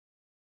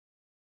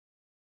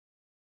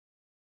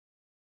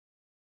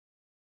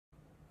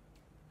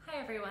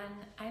everyone,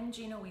 I'm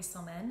Gina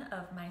Wieselman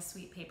of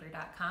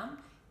MySweetPaper.com,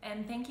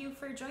 and thank you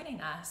for joining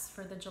us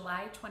for the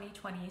July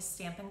 2020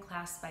 Stampin'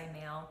 Class by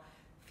Mail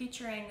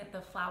featuring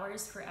the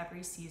Flowers for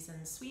Every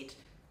Season Suite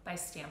by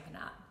Stampin'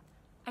 Up.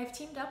 I've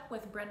teamed up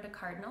with Brenda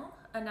Cardinal,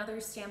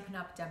 another Stampin'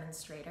 Up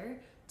demonstrator,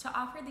 to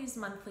offer these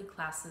monthly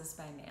classes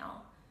by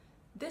mail.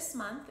 This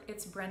month,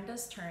 it's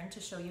Brenda's turn to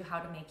show you how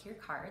to make your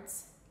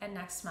cards, and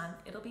next month,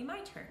 it'll be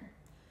my turn.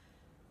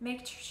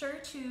 Make sure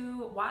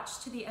to watch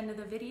to the end of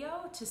the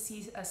video to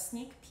see a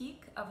sneak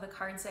peek of the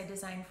cards I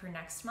designed for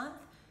next month,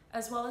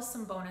 as well as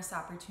some bonus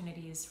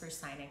opportunities for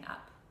signing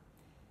up.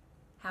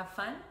 Have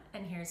fun,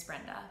 and here's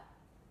Brenda.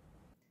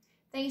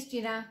 Thanks,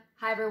 Gina.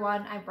 Hi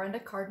everyone, I'm Brenda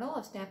Cardinal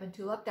of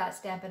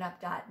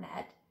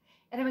stampintulip.stampinup.net,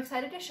 and I'm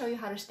excited to show you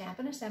how to stamp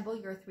and assemble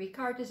your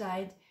 3-card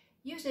designs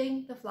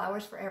using the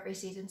Flowers for Every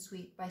Season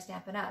suite by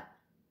Stampin' Up.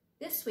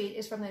 This suite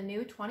is from the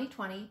new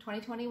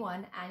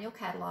 2020-2021 annual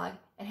catalog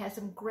and has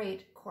some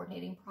great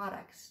coordinating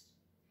products.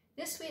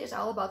 This suite is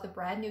all about the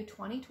brand new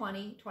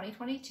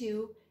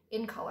 2020-2022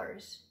 in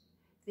colors.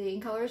 The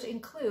in colors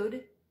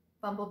include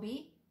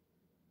Bumblebee,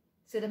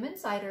 Cinnamon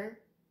Cider,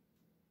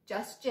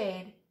 Just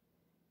Jade,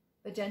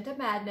 Magenta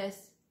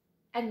Madness,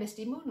 and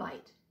Misty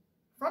Moonlight.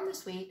 From the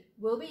suite,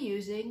 we'll be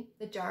using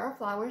the Jar of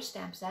Flowers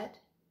stamp set,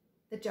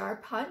 the Jar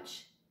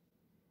Punch,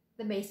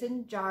 the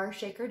Mason Jar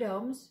Shaker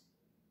Domes,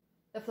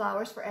 the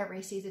Flowers for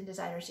Every Season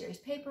Designer Series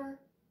paper,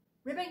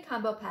 ribbon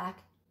combo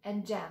pack,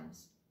 and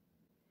gems.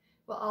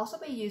 We'll also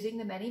be using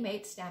the Many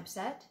Mates stamp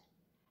set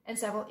and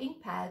several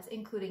ink pads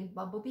including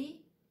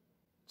Bumblebee,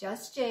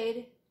 Just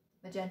Jade,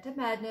 Magenta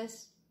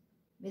Madness,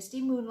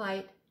 Misty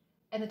Moonlight,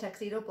 and the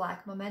Tuxedo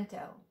Black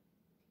Memento.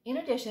 In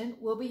addition,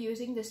 we'll be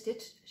using the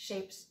Stitch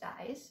Shapes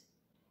dies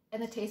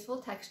and the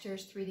Tasteful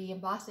Textures 3D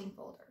embossing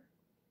folder.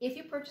 If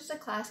you purchase a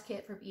class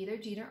kit from either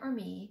Gina or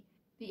me,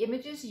 the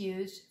images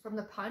used from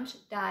the punch,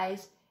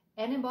 dies,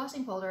 and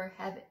embossing folder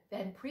have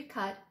been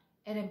pre-cut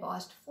and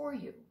embossed for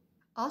you.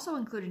 Also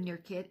included in your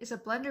kit is a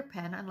blender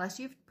pen unless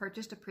you've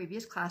purchased a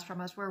previous class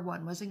from us where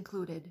one was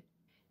included.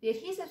 The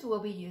adhesives we'll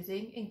be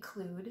using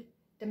include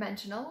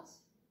dimensionals,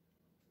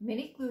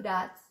 mini glue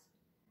dots,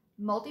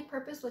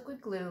 multi-purpose liquid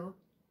glue,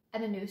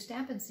 and a new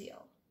Stampin'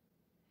 Seal.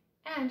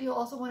 And you'll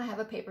also want to have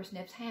a paper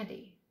snips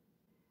handy.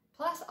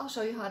 Plus, I'll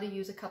show you how to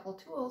use a couple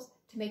tools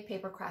to make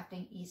paper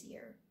crafting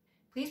easier.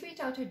 Please reach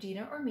out to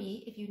Gina or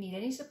me if you need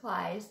any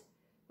supplies,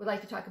 would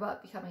like to talk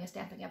about becoming a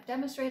Stampin' Up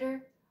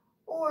demonstrator,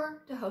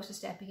 or to host a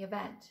stamping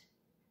event.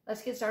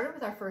 Let's get started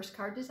with our first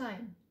card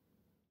design.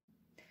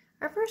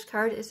 Our first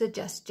card is the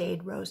Just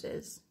Jade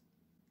Roses.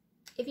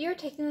 If you are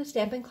taking the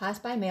Stampin' Class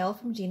by mail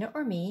from Gina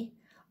or me,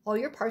 all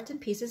your parts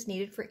and pieces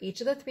needed for each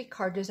of the 3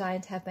 card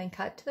designs have been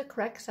cut to the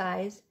correct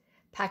size,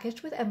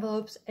 packaged with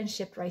envelopes, and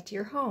shipped right to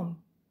your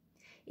home.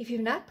 If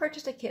you've not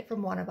purchased a kit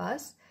from one of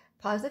us,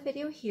 pause the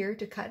video here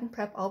to cut and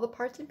prep all the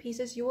parts and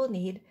pieces you will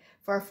need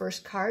for our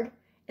first card,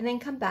 and then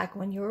come back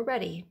when you are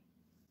ready.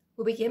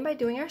 We'll begin by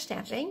doing our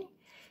stamping.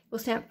 We'll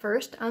stamp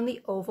first on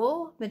the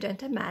oval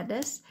Magenta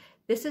Madness.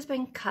 This has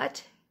been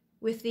cut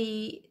with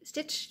the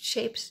Stitch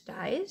Shapes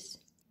dies.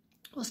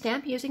 We'll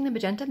stamp using the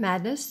Magenta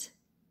Madness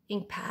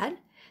ink pad.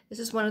 This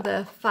is one of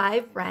the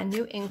 5 brand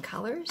new ink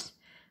colors.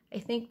 I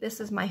think this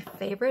is my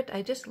favorite.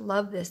 I just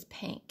love this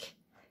pink.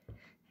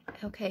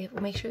 Okay,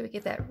 we'll make sure we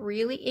get that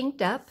really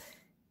inked up.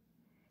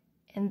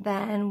 And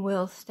then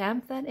we'll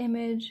stamp that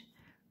image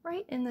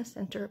right in the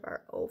center of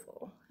our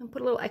oval and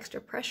put a little extra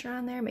pressure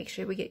on there, make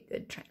sure we get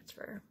good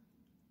transfer.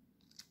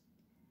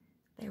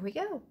 There we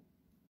go.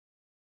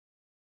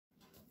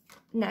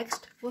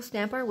 Next, we'll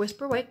stamp our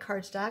Whisper White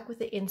cardstock with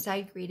the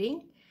inside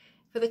greeting.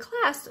 For the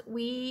class,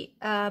 we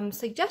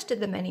suggested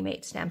the Many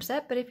Mates stamp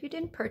set, but if you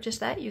didn't purchase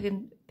that, you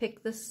can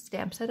pick the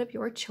stamp set of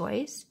your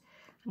choice.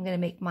 I'm going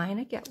to make mine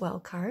a Get Well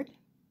card.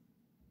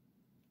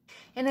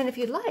 And then if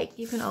you'd like,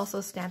 you can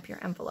also stamp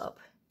your envelope.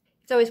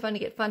 It's always fun to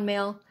get fun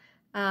mail,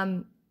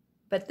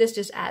 but this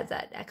just adds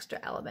that extra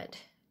element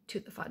to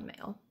the fun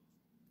mail.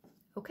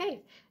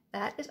 Okay,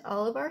 that is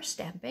all of our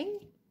stamping.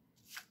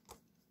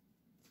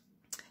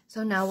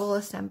 So now we'll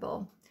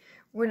assemble.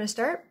 We're going to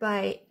start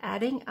by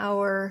adding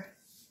our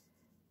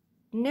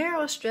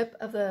narrow strip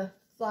of the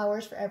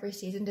Flowers for Every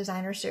Season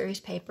Designer Series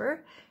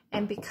paper.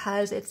 And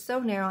because it's so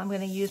narrow, I'm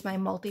going to use my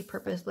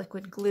multi-purpose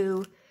liquid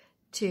glue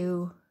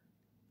to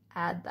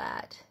add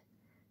that.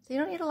 So you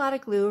don't need a lot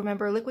of glue.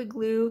 Remember, liquid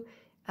glue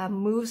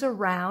moves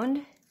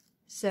around,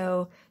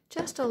 so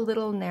just a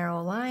little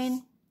narrow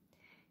line.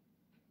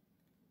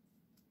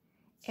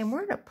 And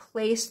we're going to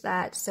place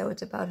that so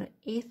it's about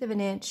 1/8 of an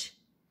inch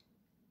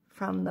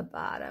from the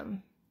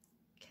bottom.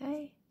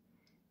 Okay.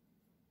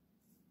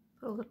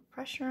 Put a little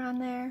pressure on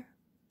there.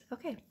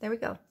 Okay, there we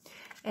go.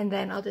 And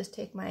then I'll just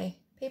take my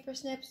paper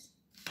snips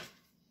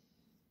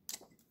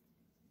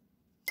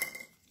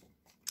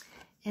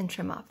and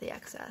trim off the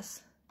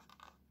excess.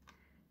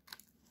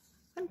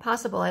 When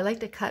possible, I like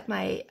to cut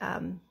my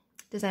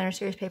Designer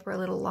Series paper a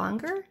little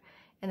longer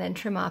and then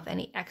trim off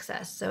any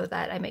excess so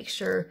that I make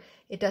sure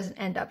it doesn't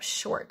end up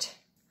short.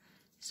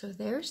 So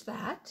there's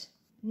that.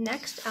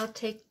 Next, I'll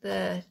take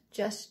the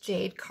Just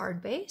Jade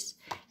card base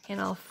and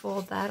I'll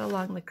fold that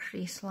along the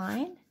crease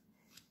line.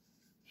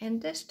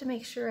 And just to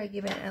make sure I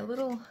give it a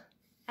little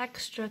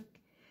extra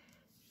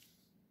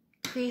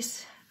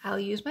crease, I'll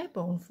use my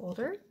bone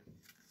folder.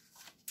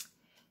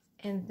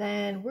 And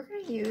then we're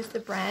going to use the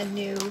brand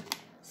new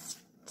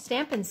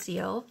Stampin'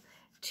 Seal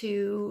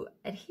to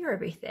adhere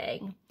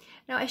everything.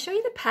 Now I show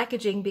you the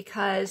packaging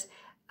because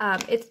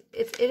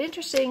it's an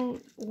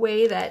interesting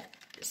way that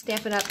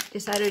Stampin' Up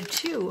decided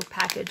to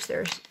package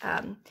their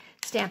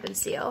Stampin'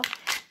 Seal.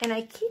 And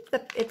I keep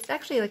it's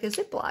actually like a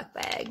Ziploc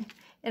bag.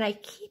 And I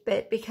keep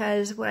it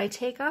because when I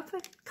take off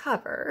the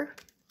cover,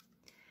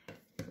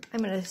 I'm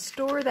going to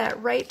store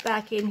that right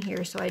back in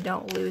here so I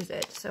don't lose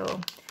it.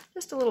 So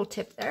just a little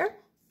tip there.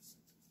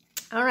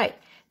 All right,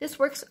 this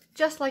works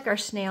just like our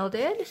snail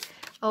did,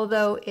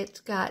 although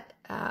it's got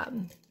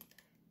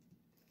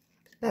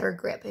better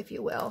grip, if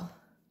you will.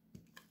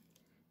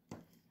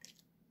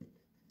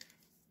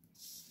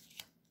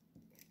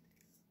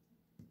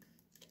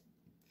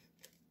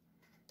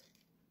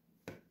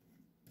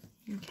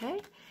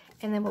 Okay,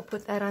 and then we'll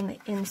put that on the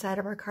inside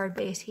of our card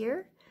base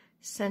here,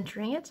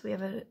 centering it so we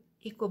have an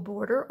equal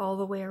border all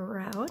the way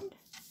around.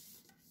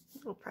 A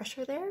little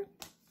pressure there.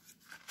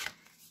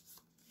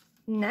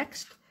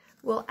 Next,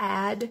 we'll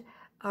add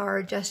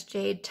our Just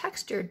Jade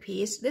textured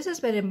piece. This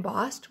has been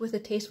embossed with the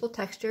Tasteful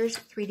Textures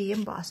 3D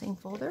embossing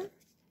folder.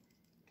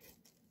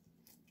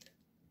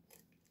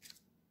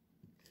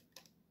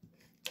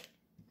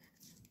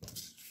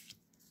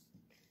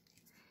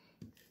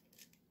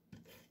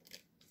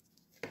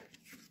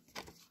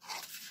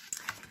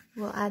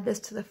 We'll add this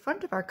to the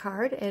front of our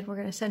card and we're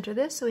going to center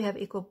this so we have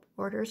equal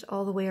borders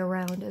all the way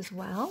around as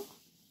well.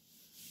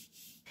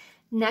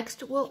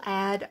 Next, we'll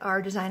add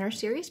our Designer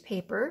Series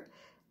paper,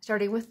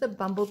 starting with the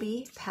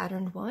Bumblebee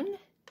patterned one.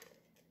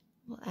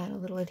 We'll add a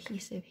little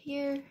adhesive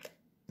here.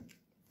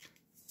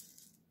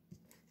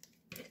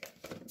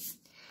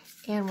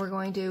 And we're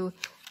going to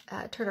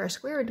turn our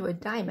square into a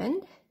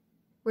diamond.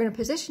 We're going to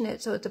position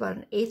it so it's about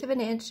 1/8 of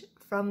an inch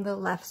from the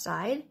left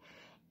side.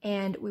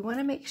 And we want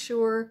to make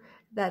sure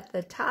that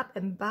the top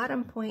and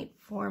bottom point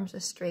forms a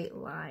straight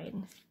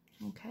line.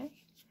 Okay.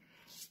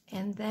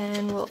 And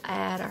then we'll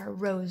add our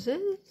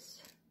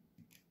roses.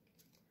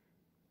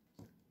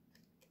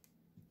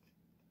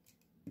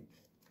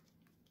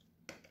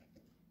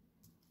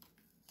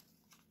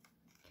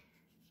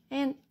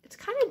 And it's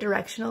kind of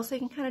directional, so you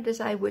can kind of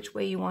decide which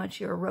way you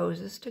want your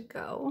roses to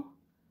go.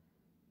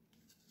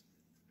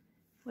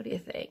 What do you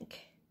think?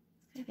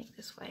 I think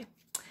this way.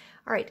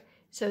 All right,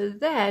 so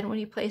then when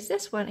you place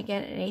this one,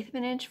 again, 1/8 of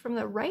an inch from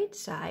the right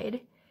side,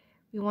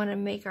 we want to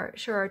make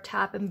sure our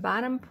top and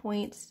bottom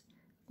points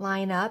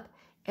line up.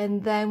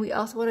 And then we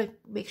also want to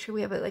make sure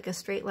we have like a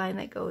straight line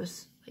that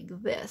goes like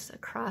this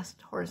across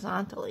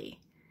horizontally.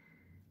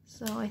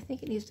 So I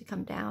think it needs to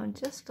come down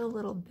just a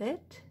little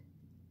bit.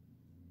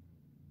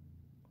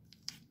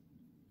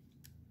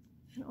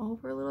 And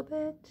over a little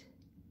bit.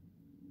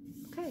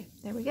 Okay,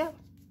 there we go.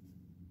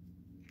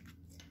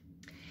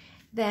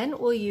 Then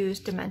we'll use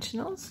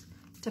dimensionals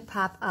to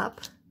pop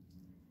up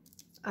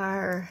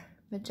our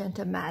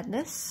Magenta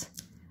Madness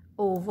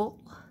oval.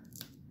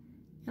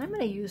 And I'm going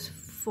to use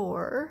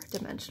 4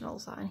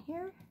 dimensionals on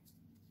here.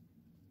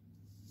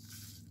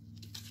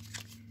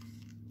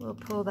 We'll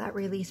pull that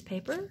release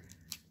paper.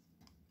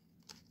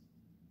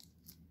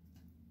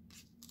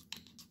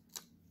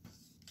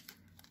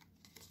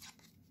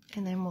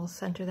 And then we'll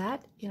center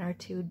that in our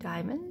 2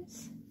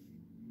 diamonds.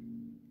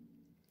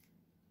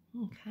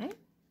 Okay.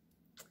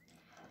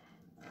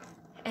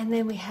 And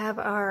then we have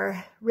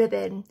our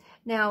ribbon.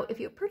 Now, if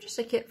you purchase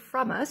a kit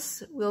from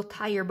us, we'll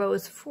tie your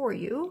bows for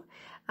you.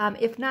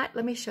 If not,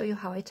 let me show you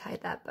how I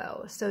tied that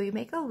bow. So you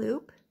make a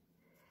loop,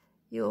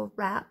 you'll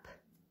wrap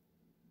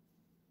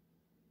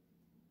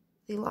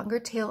the longer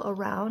tail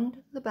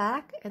around the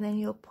back, and then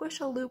you'll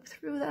push a loop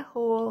through that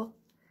hole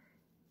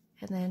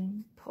and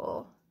then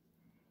pull.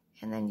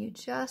 And then you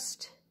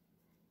just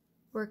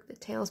work the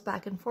tails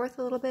back and forth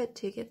a little bit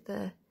to get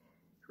the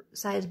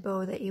size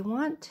bow that you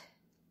want.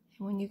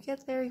 And when you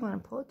get there, you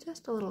want to pull it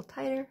just a little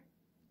tighter.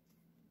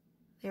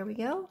 There we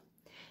go.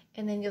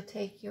 And then you'll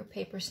take your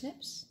paper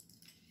snips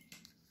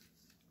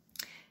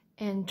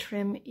and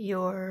trim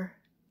your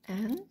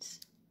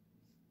ends.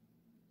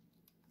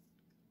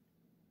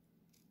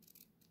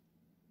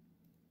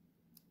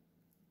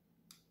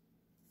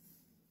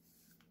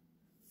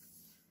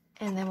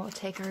 And then we'll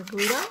take our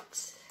glue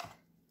dots.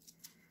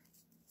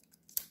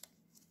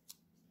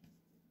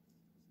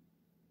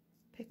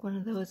 Pick one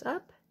of those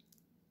up.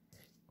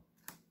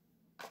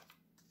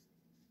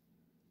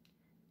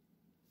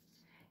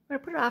 I'm going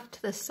to put it off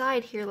to the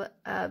side here,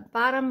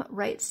 bottom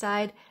right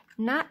side,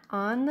 not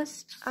on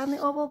the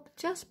oval,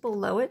 just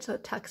below it, so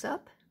it tucks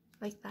up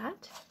like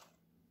that.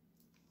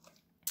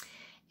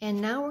 And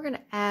now we're going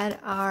to add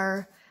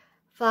our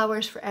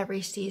Flowers for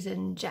Every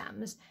Season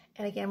gems.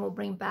 And again, we'll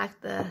bring back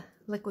the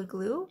liquid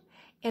glue.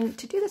 And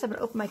to do this, I'm going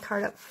to open my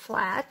card up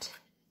flat.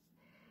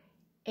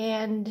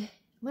 And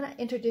I'm going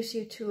to introduce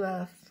you to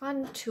a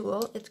fun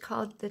tool. It's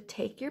called the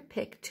Take Your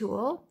Pick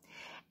tool.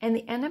 And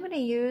the end I'm going to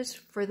use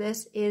for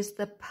this is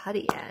the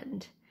putty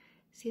end.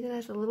 See that it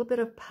has a little bit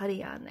of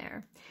putty on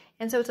there.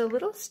 And so it's a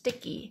little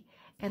sticky.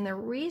 And the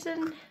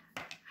reason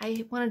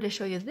I wanted to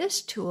show you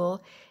this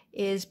tool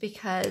is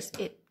because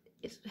it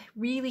is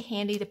really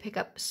handy to pick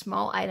up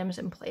small items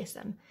and place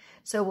them.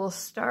 So we'll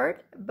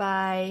start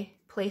by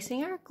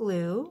placing our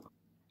glue.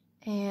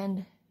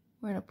 And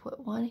we're going to put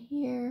one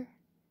here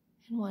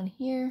and one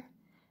here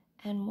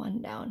and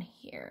one down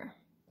here.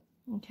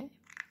 Okay,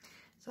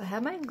 so I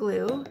have my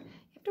glue. You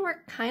have to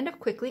work kind of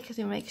quickly because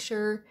you make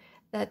sure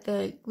that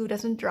the glue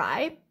doesn't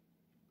dry.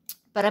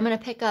 But I'm going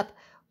to pick up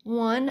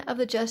one of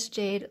the Just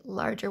Jade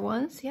larger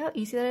ones. See how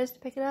easy that is to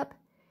pick it up?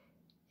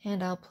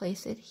 And I'll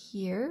place it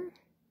here.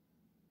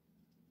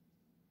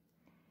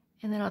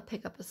 And then I'll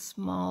pick up a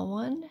small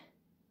one.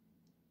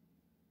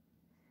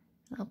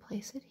 And I'll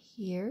place it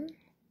here.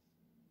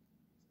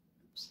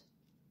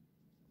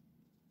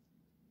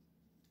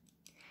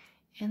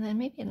 And then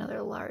maybe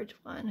another large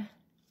one.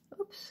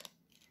 Oops.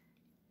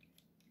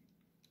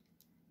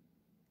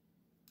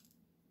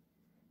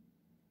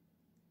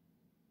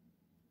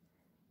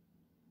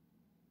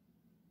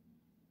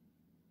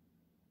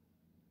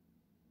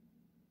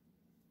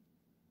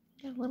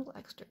 Got a little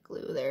extra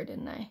glue there,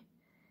 didn't I?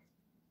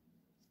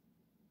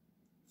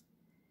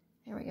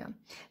 There we go.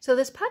 So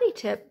this putty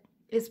tip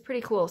is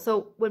pretty cool.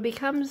 So when it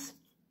becomes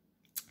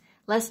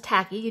less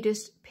tacky, you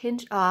just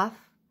pinch off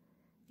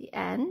the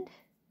end,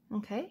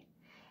 okay?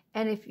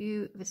 And if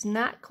it's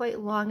not quite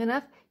long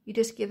enough, you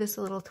just give this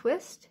a little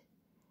twist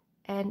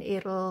and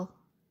it'll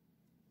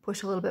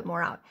push a little bit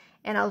more out.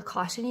 And I'll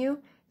caution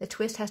you, the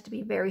twist has to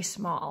be very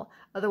small.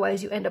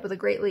 Otherwise you end up with a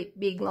great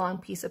big long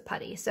piece of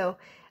putty. So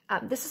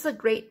this is a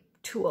great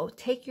tool.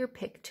 Take Your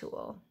Pick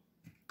tool.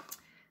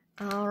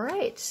 All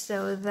right,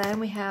 so then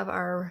we have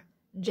our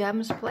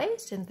gems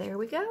placed and there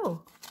we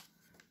go.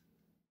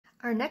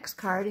 Our next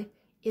card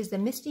is the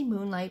Misty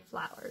Moonlight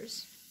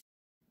Flowers.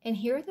 And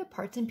here are the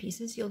parts and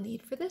pieces you'll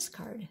need for this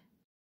card.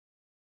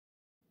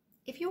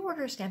 If you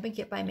order a Stampin'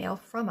 Kit by mail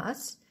from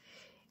us,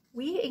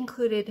 we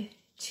included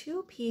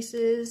 2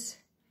 pieces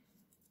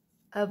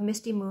of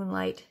Misty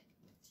Moonlight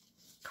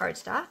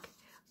cardstock.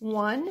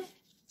 One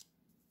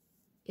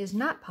is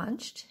not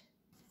punched,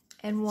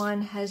 and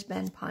one has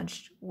been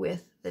punched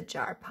with the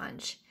jar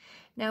punch.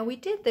 Now we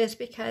did this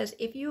because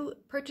if you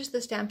purchase the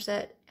stamp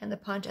set and the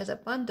punch as a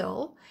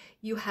bundle,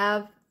 you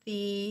have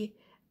the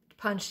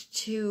punch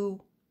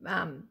to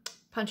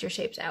punch your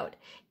shapes out.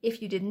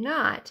 If you did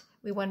not,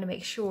 we wanted to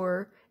make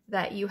sure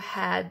that you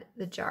had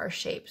the jar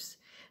shapes.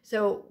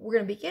 So we're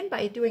going to begin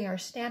by doing our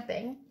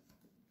stamping.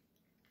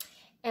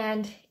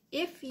 And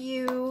if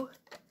you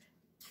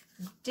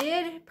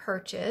did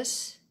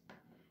purchase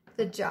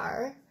the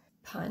jar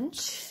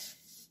punch,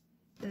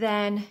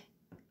 then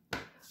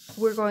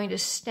we're going to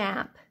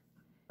stamp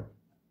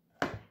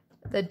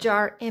the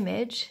jar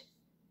image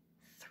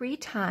 3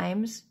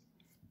 times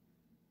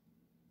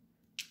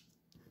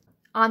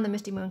on the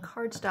Misty Moon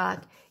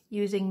cardstock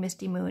using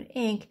Misty Moon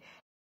ink.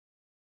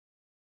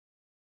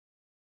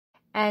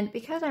 And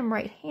because I'm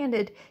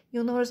right-handed,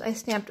 you'll notice I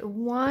stamped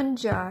one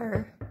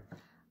jar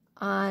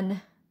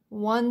on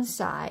one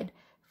side,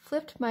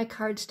 flipped my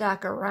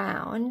cardstock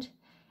around,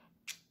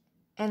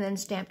 and then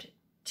stamped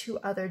 2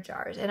 other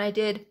jars. And I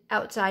did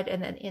outside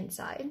and then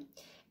inside.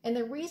 And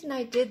the reason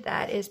I did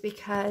that is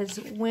because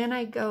when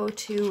I go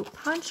to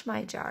punch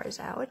my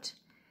jars out,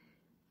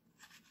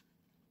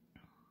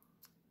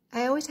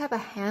 I always have a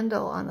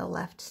handle on the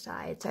left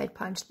side. So I'd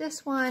punch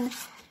this one,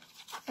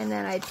 and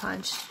then I'd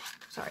punch,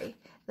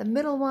 the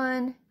middle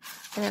one,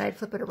 and then I'd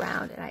flip it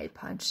around and I'd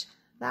punch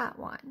that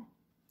one.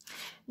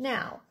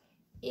 Now,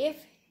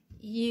 if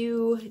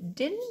you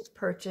didn't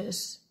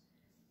purchase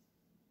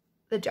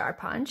the jar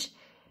punch,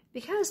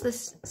 because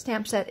this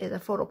stamp set is a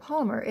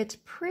photopolymer, it's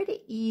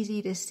pretty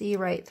easy to see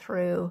right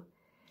through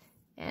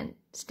and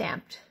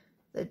stamped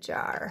the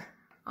jar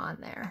on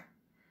there.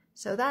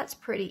 So that's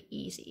pretty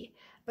easy.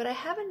 But I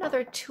have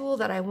another tool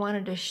that I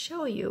wanted to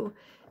show you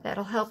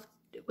that'll help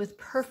with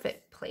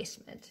perfect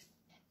placement,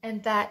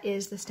 and that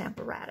is the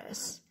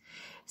Stamparatus.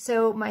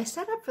 So my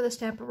setup for the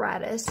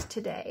Stamparatus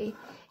today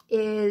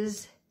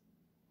is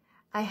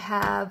I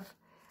have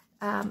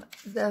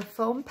the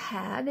foam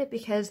pad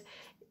because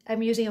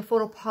I'm using a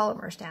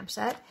photopolymer stamp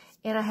set,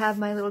 and I have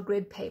my little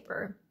grid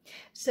paper.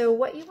 So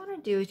what you want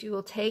to do is you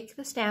will take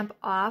the stamp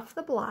off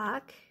the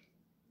block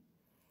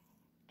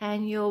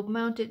and you'll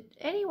mount it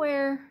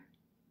anywhere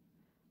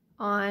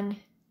on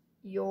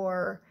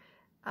your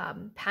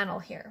panel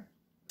here.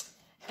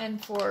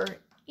 And for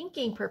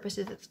inking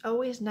purposes, it's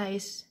always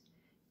nice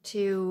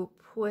to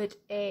put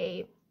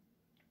a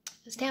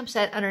stamp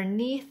set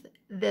underneath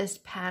this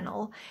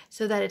panel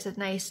so that it's a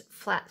nice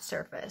flat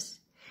surface.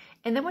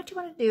 And then what you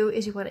want to do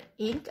is you want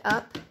to ink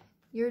up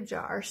your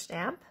jar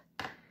stamp,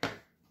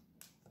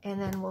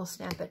 and then we'll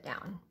stamp it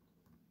down.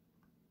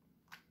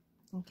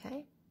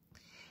 Okay.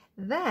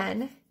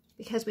 Then,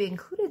 because we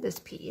included this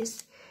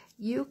piece,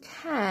 you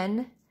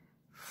can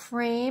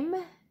frame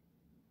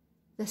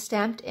the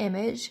stamped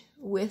image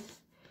with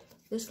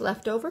this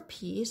leftover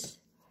piece,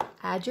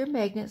 add your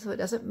magnet so it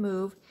doesn't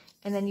move,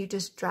 and then you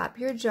just drop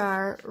your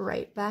jar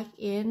right back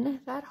in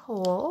that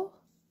hole.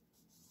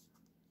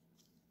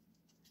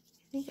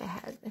 I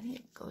think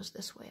it goes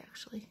this way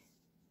actually.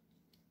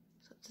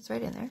 So it's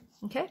right in there,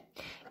 okay?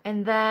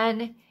 And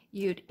then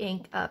you'd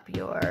ink up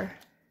your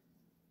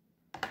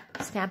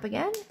stamp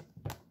again,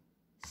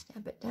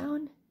 stamp it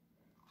down.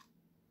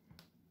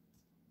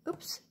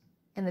 Oops,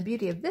 and the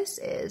beauty of this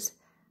is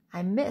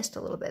I missed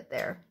a little bit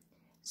there.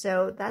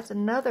 So that's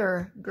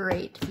another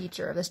great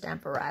feature of the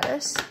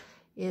Stamparatus,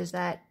 is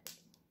that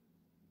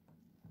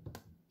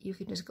you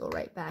can just go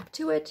right back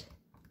to it,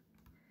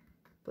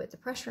 put the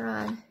pressure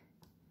on,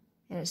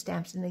 and it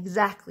stamps in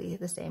exactly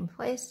the same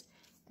place.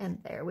 And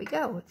there we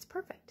go, it's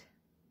perfect.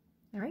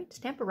 All right,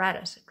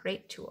 Stamparatus, a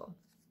great tool.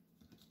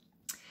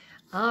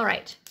 All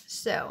right,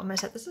 so I'm gonna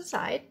set this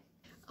aside.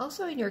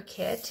 Also in your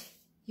kit,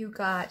 you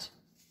got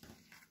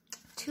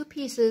 2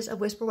 pieces of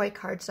Whisper White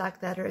cardstock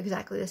that are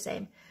exactly the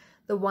same.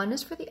 The one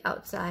is for the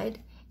outside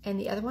and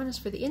the other one is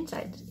for the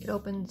inside. It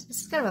opens,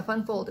 this is kind of a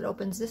fun fold, it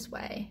opens this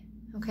way,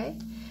 okay?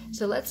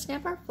 So let's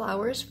stamp our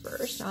flowers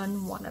first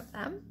on one of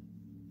them.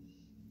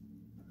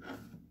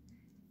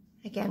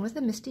 Again with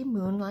the Misty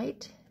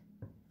Moonlight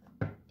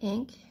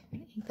ink, I'm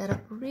gonna ink that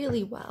up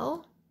really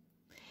well.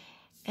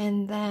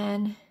 And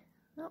then,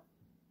 oh,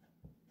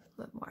 a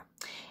little bit more.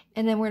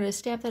 And then we're gonna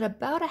stamp that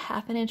about a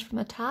 ½ inch from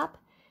the top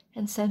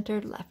and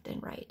centered left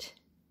and right.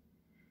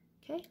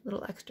 Okay, a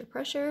little extra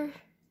pressure.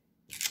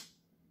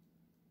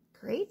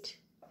 Great.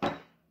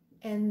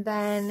 And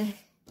then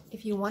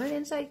if you want an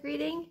inside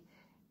greeting,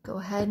 go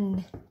ahead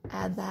and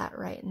add that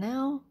right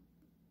now.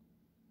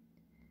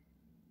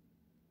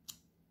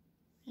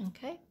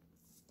 Okay.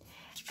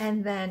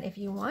 And then if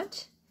you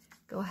want,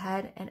 go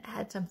ahead and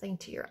add something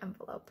to your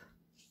envelope.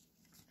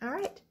 All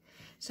right,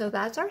 so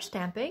that's our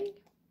stamping.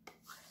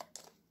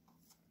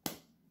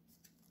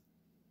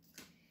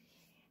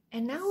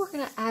 And now we're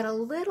going to add a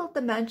little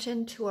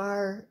dimension to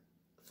our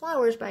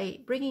flowers by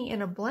bringing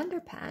in a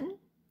blender pen.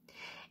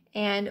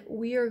 And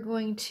we are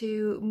going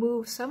to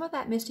move some of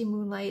that Misty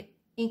Moonlight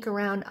ink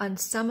around on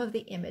some of the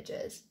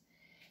images.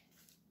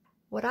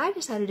 What I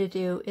decided to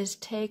do is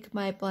take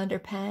my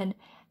blender pen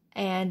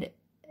and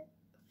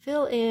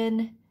fill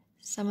in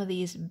some of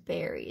these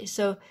berries.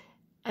 So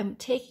I'm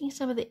taking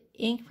some of the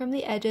ink from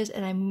the edges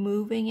and I'm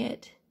moving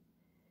it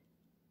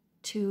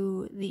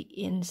to the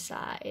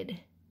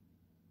inside.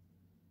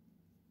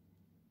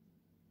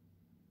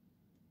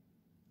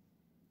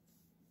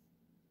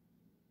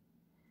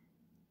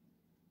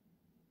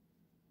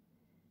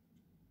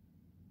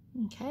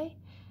 Okay,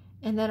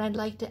 and then I'd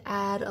like to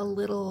add a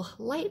little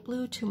light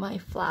blue to my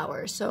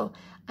flowers. So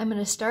I'm going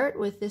to start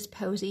with this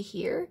posy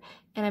here,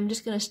 and I'm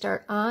just going to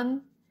start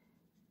on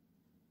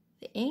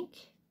the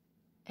ink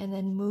and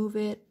then move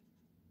it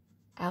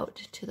out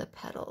to the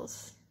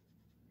petals.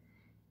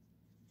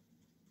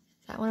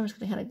 That one I'm just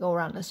going to kind of go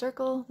around in a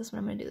circle. This one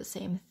I'm going to do the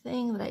same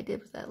thing that I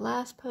did with that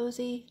last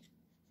posy.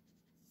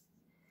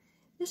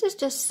 This is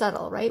just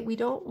subtle, right? I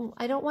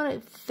don't want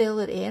to fill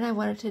it in. I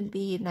want it to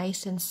be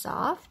nice and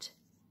soft.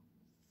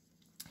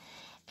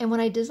 And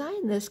when I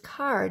designed this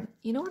card,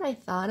 you know what I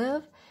thought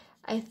of?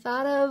 I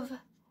thought of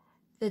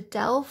the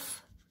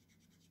Delft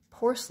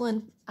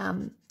porcelain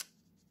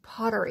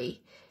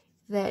pottery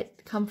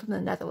that come from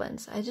the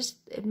Netherlands.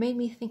 It made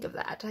me think of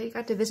that. I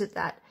got to visit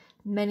that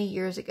many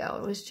years ago.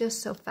 It was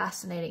just so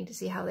fascinating to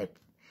see how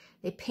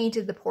they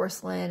painted the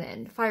porcelain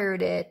and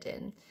fired it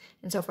and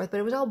so forth. But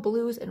it was all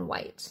blues and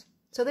whites.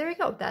 So there we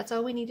go. That's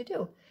all we need to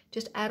do.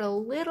 Just add a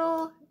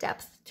little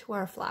depth to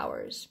our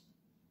flowers.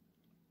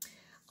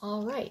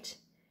 All right.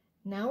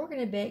 Now we're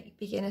going to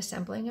begin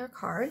assembling our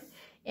card,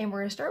 and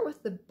we're going to start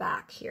with the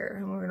back here,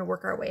 and we're going to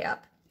work our way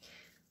up.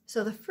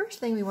 So the first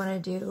thing we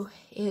want to do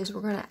is we're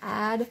going to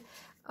add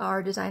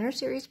our Designer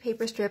Series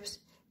paper strips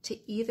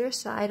to either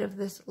side of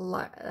this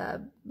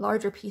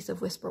larger piece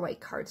of Whisper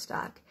White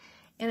cardstock.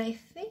 And I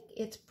think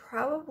it's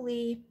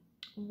probably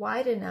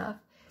wide enough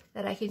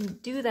that I can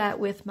do that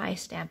with my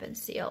Stampin'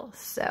 Seal.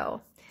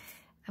 So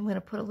I'm going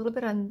to put a little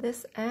bit on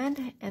this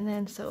end, and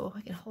then so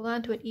I can hold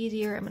on to it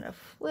easier, I'm going to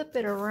flip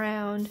it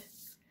around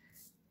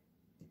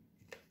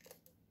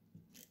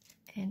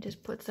and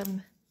just put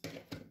some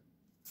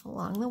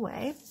along the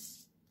way.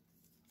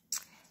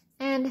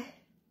 And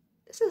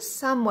this is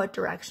somewhat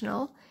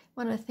directional.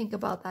 I want to think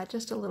about that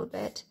just a little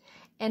bit.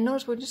 And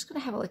notice we're just going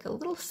to have like a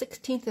little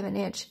 1/16 of an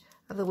inch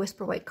of the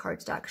Whisper White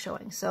cardstock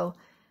showing. So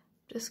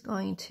I'm just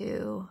going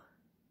to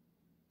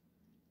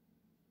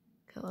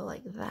go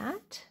like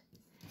that.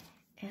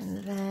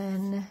 And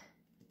then,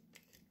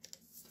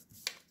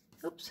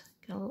 oops,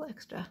 got a little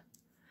extra.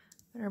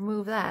 Better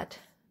move that.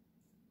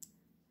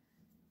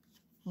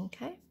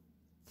 Okay.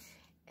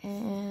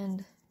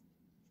 And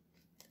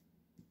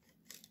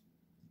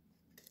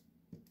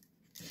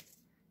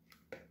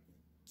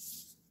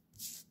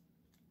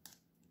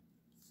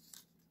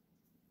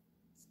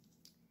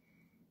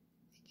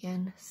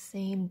again,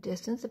 same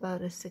distance,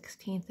 about a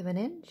 1/16 of an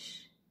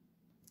inch.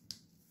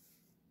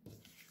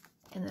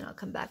 And then I'll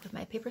come back with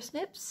my paper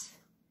snips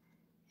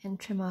and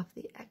trim off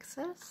the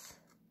excess.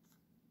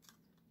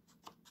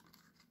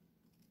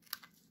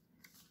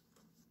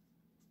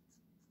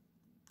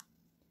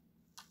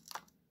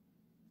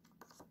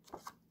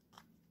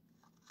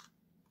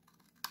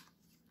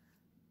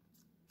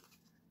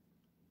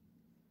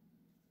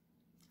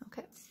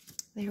 Okay,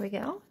 there we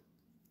go.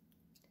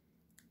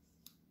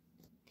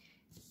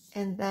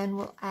 And then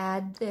we'll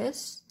add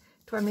this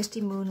to our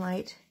Misty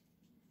Moonlight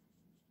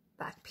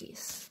back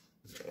piece.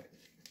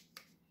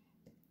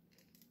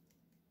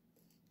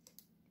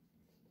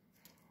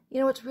 You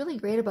know what's really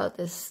great about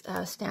this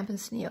Stampin'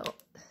 Seal,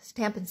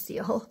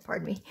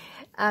 pardon me,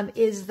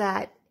 is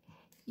that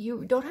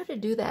you don't have to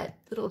do that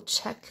little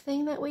check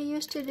thing that we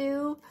used to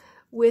do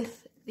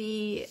with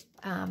the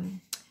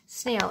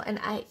snail. And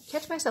I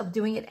catch myself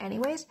doing it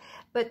anyways,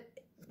 but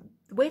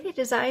the way they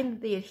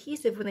designed the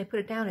adhesive when they put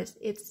it down is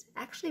it's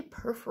actually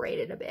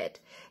perforated a bit.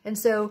 And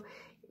so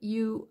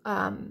you,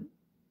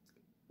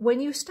 when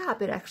you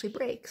stop, it actually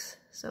breaks.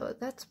 So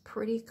that's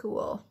pretty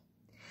cool.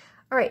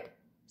 All right.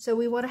 So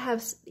we want to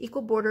have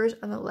equal borders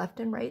on the left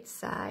and right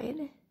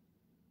side.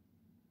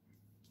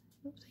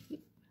 Oops,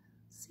 let's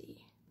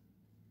see.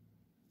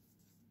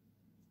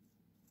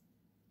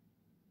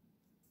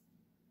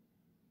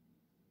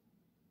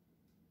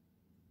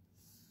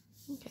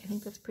 Okay, I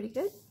think that's pretty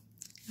good.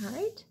 All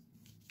right.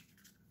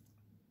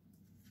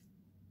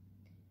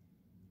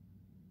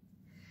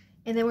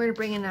 And then we're going to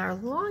bring in our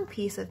long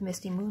piece of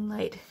Misty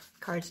Moonlight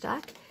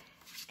cardstock,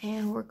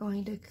 and we're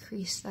going to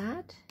crease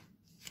that.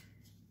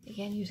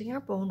 Again, using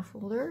our bone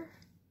folder.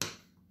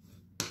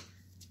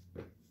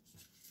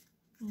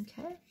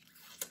 Okay.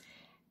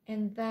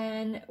 And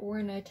then we're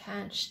going to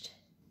attach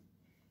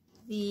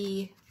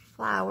the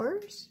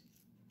flowers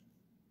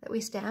that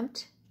we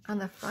stamped on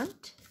the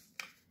front.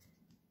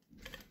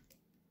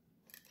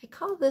 I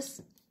call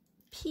this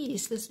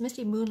piece, this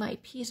Misty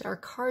Moonlight piece, our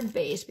card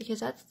base,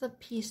 because that's the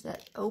piece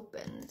that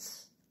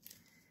opens.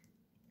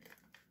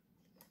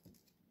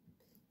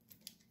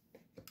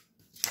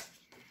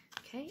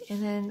 Okay,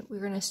 and then we're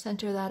going to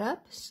center that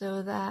up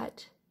so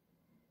that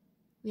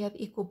we have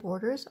equal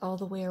borders all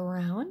the way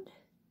around.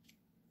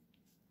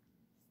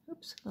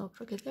 Oops, a little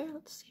crooked there.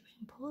 Let's see if I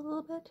can pull it a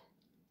little bit.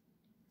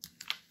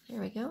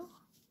 There we go.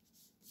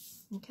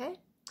 Okay,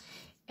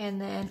 and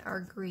then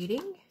our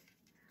greeting,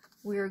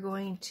 we're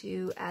going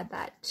to add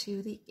that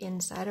to the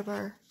inside of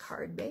our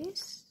card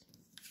base.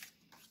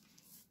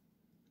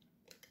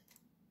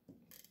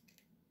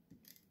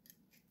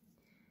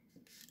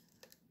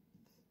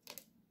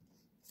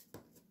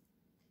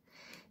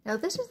 Now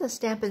this is the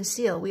Stampin'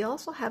 Seal. We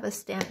also have a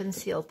Stampin'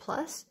 Seal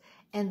Plus,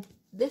 and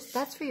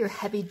that's for your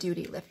heavy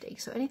duty lifting.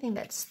 So anything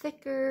that's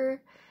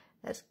thicker,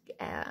 that's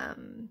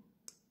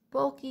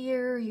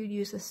bulkier, you'd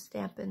use a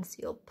Stampin'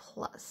 Seal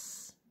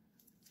Plus.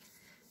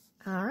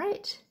 All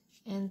right,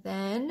 and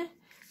then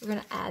we're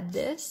gonna add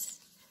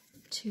this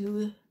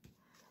to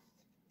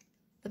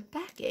the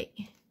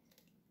backing.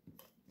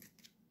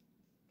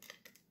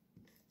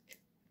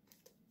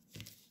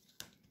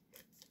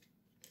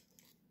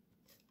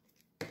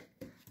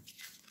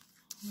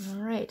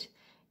 All right,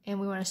 and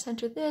we want to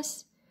center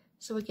this,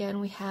 so again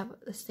we have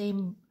the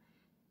same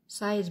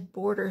size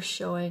border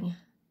showing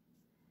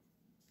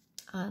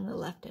on the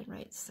left and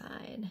right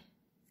side.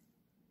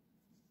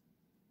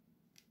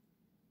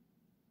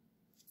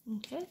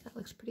 Okay, that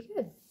looks pretty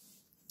good.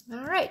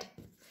 All right,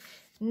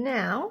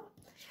 now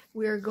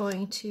we're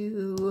going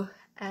to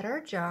add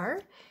our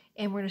jar,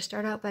 and we're going to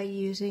start out by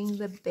using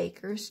the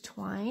baker's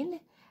twine,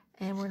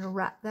 and we're going to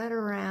wrap that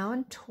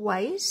around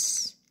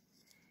twice.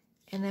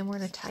 And then we're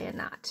going to tie a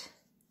knot.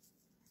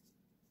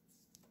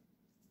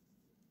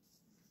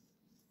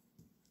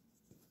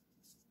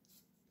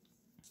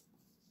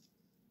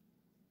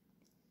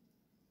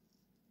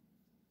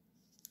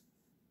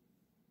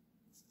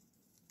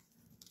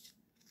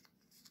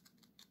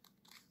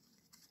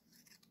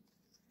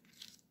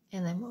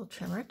 And then we'll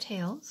trim our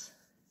tails.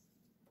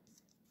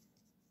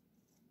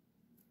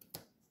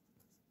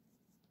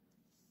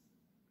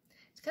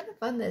 It's kind of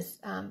fun, this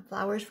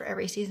Flowers for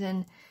Every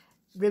Season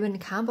ribbon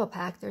combo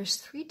pack. There's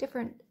 3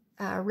 different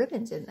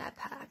ribbons in that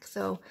pack,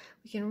 so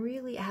we can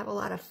really have a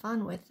lot of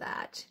fun with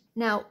that.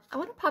 Now I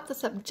want to pop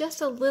this up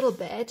just a little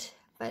bit,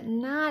 but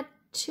not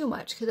too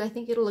much, because I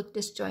think it'll look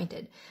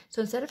disjointed.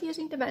 So instead of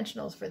using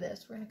dimensionals for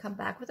this, we're going to come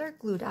back with our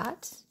glue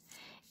dots,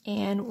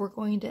 and we're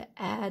going to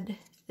add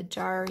the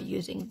jar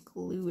using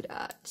glue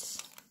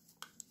dots.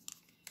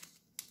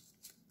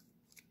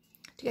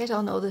 Do you guys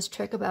all know this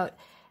trick about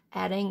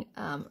adding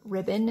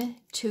ribbon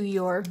to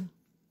your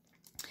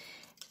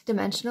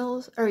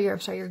dimensionals, or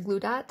your glue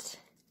dots?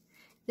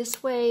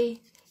 This way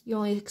you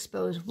only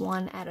expose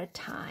one at a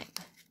time.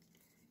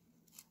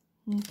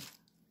 Got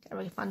a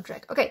really fun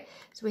trick. Okay,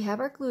 so we have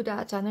our glue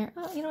dots on there.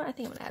 Oh, you know what? I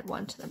think I'm gonna add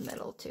one to the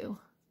middle too.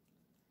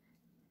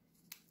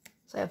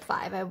 So I have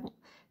 5. I have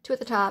 2 at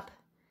the top,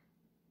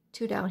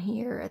 2 down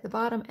here at the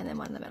bottom, and then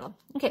 1 in the middle.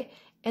 Okay,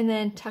 and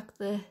then tuck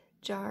the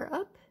jar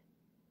up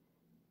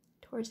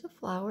towards the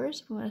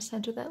flowers. We want to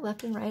center that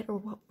left and right, or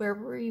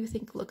wherever you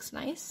think looks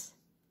nice.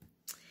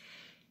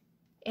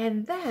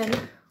 And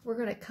then we're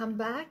going to come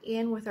back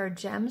in with our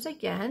gems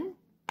again,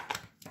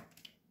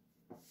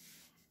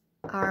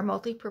 our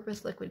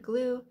multi-purpose liquid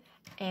glue,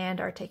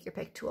 and our take your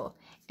pick tool.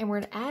 And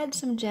we're going to add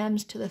some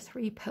gems to the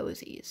 3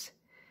 posies.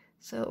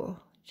 So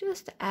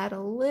just to add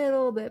a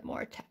little bit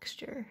more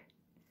texture.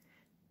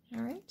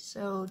 All right,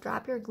 so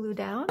drop your glue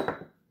down,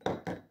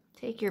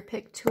 take your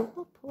pick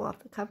tool, pull off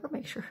the cover,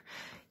 make sure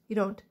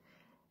you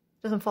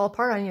doesn't fall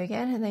apart on you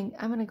again. And then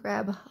I'm going to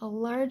grab a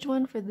large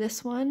one for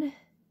this one.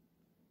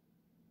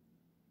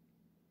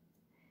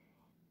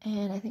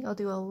 And I think I'll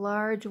do a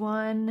large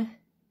one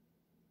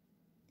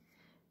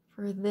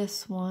for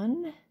this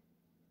one.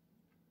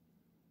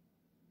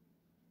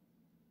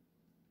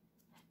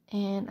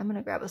 And I'm going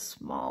to grab a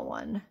small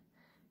one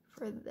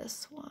for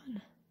this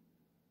one.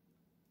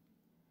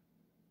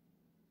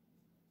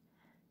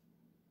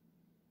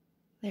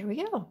 There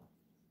we go.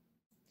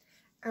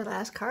 Our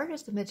last card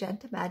is the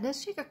Magenta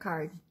Madness Shaker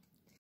card.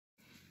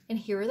 And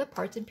here are the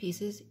parts and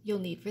pieces you'll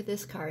need for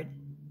this card.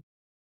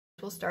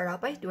 We'll start out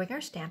by doing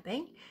our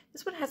stamping.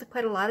 This one has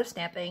quite a lot of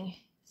stamping.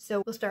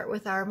 So we'll start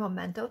with our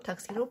Memento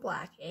Tuxedo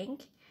Black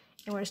ink.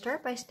 And we're going to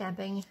start by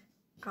stamping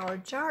our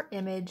jar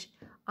image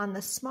on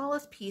the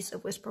smallest piece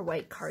of Whisper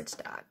White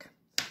cardstock.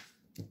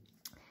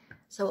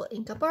 So we'll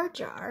ink up our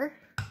jar.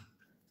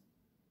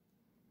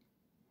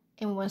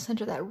 And we want to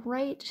center that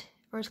right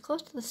or as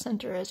close to the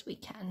center as we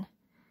can.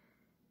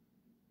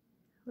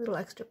 A little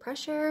extra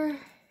pressure.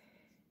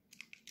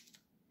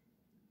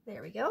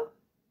 There we go.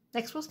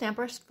 Next we'll stamp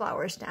our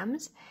flower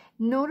stems.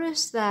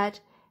 Notice that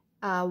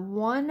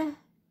one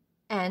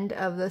end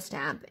of the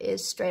stamp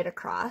is straight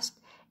across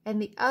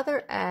and the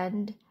other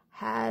end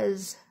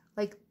has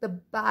like the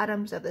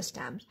bottoms of the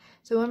stems.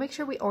 So we want to make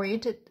sure we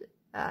orient it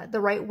the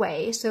right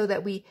way so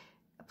that we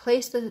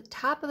place the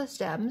top of the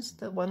stems,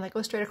 the one that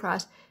goes straight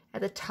across, at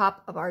the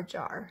top of our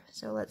jar.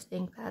 So let's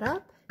ink that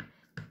up.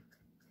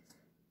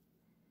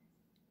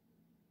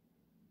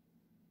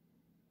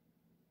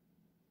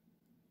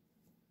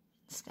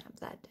 Stamp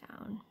that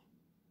down.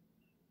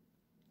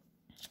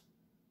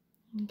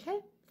 Okay.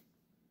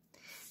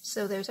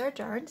 So there's our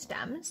jar and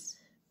stems.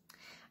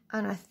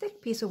 On a thick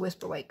piece of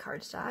Whisper White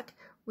cardstock,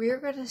 we're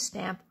going to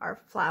stamp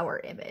our flower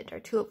image, our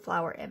tulip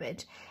flower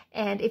image.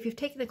 And if you've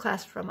taken the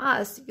class from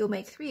us, you'll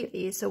make 3 of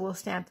these, so we'll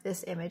stamp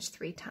this image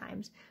 3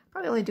 times.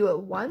 Probably only do it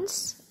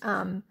once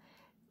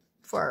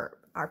for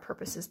our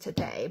purposes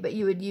today, but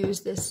you would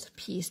use this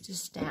piece to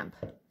stamp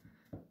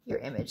your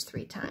image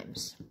 3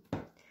 times.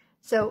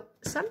 So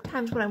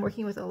sometimes when I'm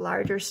working with a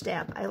larger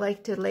stamp, I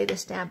like to lay the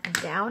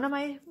stamp down on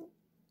my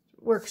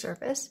work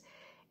surface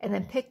and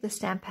then pick the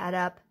stamp pad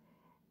up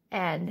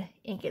and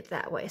ink it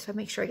that way. So I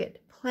make sure I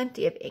get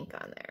plenty of ink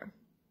on there.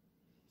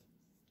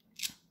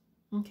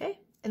 Okay,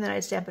 and then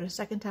I stamp it a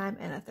 2nd time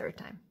and a 3rd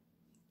time.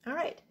 All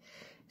right,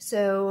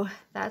 so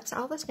that's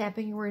all the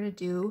stamping we're going to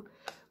do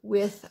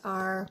with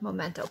our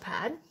Memento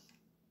pad.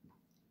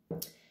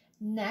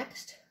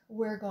 Next,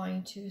 we're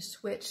going to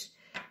switch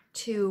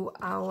to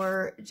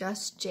our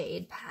Just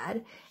Jade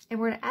pad, and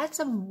we're going to add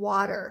some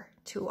water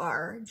to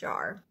our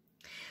jar.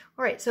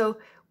 All right, so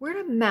we're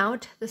going to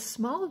mount the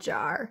small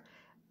jar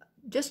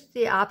just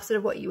the opposite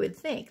of what you would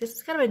think. This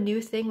is kind of a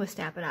new thing with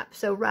Stampin' Up.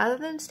 So rather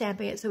than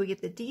stamping it so we get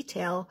the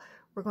detail,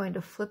 we're going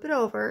to flip it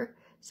over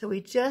so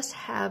we just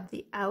have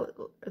the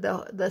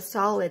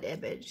solid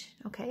image,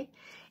 okay?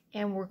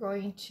 And we're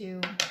going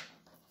to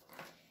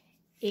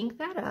ink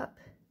that up.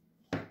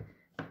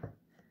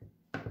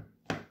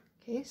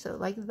 Okay, so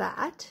like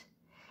that.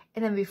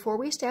 And then before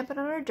we stamp it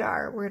on our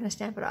jar, we're going to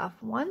stamp it off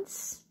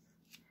once,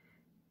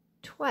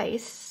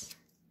 twice,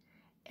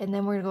 and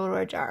then we're going to go to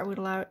our jar. We're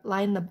going to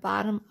line the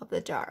bottom of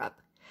the jar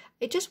up.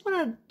 I just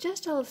want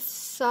just a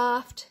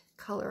soft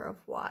color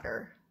of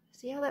water.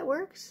 See how that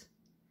works?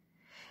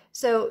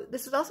 So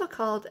this is also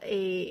called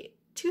a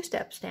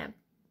 2-step stamp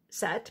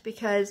set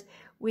because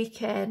we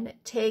can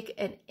take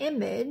an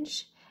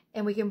image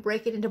and we can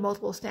break it into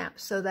multiple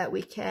stamps so that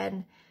we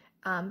can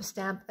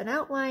stamp an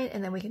outline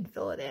and then we can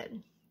fill it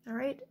in. All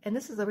right, and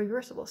this is a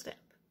reversible stamp.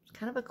 It's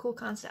kind of a cool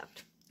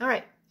concept. All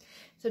right,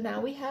 so now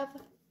we have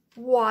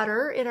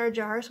water in our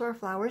jar so our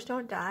flowers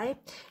don't die,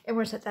 and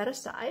we're gonna set that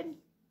aside.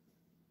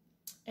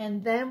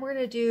 And then we're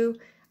gonna do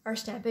our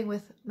stamping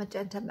with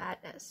Magenta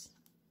Madness.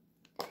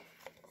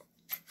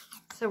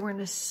 So we're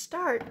gonna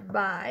start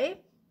by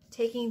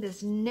taking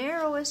this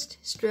narrowest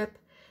strip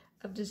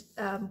of this,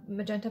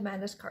 Magenta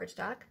Madness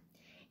cardstock,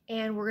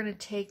 and we're gonna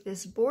take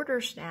this border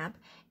stamp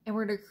and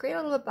we're gonna create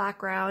a little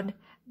background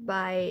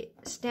by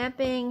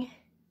stamping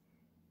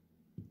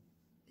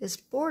this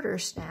border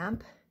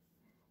stamp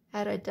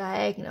at a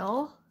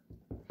diagonal,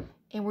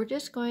 and we're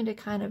just going to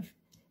kind of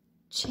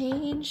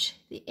change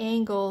the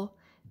angle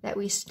that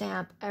we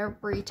stamp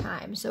every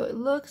time so it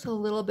looks a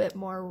little bit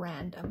more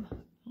random,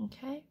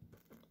 okay?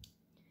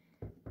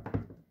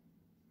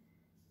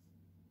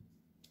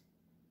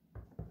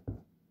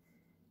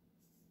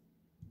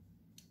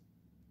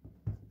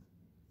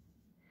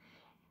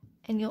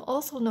 And you'll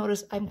also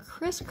notice I'm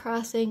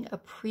crisscrossing a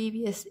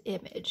previous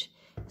image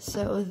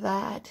so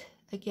that,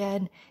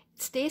 again,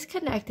 stays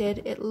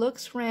connected. It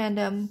looks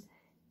random.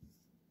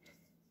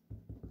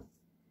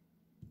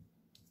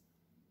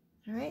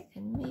 All right,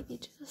 and maybe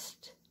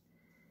just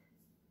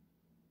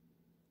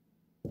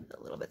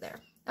a little bit there.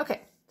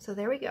 Okay, so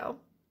there we go.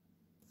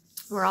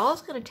 We're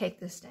also going to take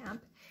this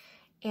stamp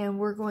and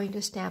we're going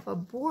to stamp a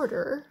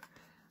border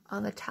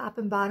on the top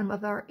and bottom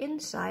of our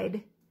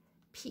inside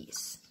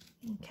piece.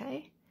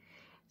 Okay,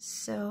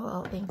 so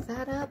I'll ink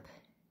that up.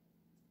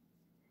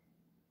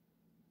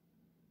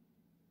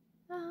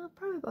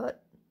 Probably about,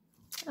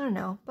 I don't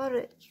know, about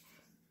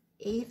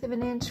 1/8 of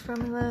an inch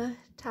from the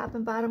top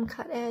and bottom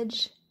cut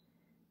edge.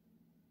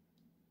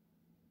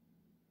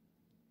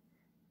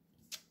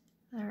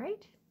 All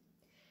right.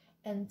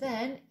 And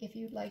then if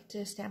you'd like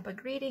to stamp a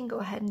greeting, go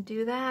ahead and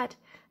do that.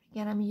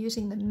 Again, I'm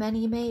using the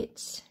Many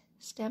Mates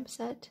stamp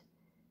set.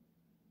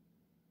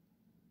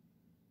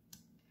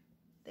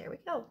 There we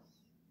go.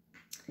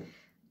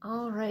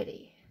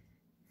 Alrighty.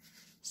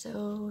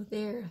 So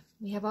there,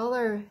 we have all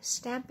our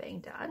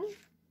stamping done.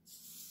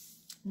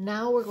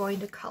 Now we're going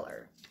to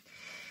color.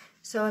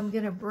 So I'm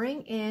going to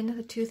bring in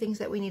the two things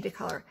that we need to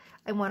color.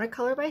 I want to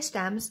color my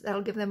stems.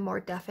 That'll give them more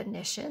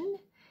definition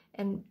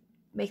and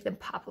make them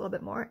pop a little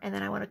bit more. And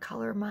then I want to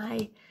color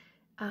my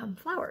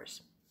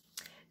flowers.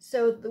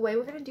 So the way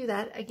we're going to do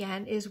that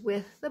again is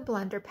with the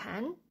blender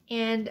pen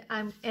and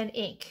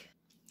ink.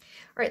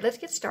 All right, let's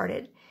get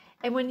started.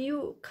 And when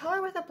you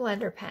color with a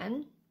blender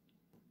pen,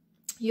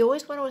 you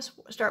always want to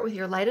start with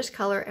your lightest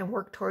color and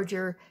work towards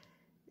your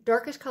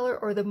darkest color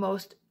or the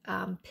most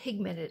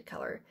pigmented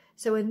color.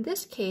 So in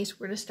this case,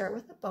 we're going to start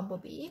with the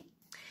bumblebee.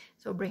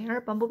 So bring in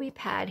our bumblebee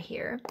pad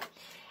here.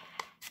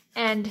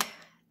 And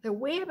the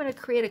way I'm going to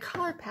create a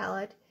color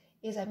palette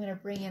is I'm going to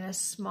bring in a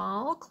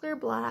small clear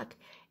block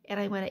and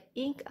I'm going to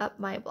ink up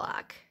my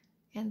block.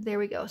 And there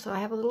we go. So I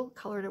have a little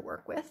color to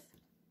work with.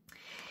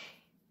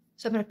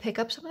 So I'm going to pick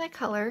up some of that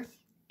color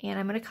and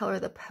I'm going to color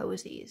the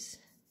posies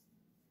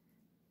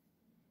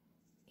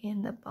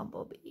in the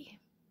bumblebee.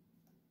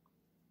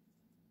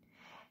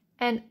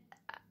 And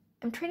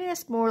I'm treating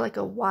this more like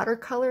a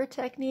watercolor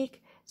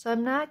technique, so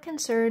I'm not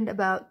concerned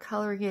about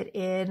coloring it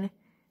in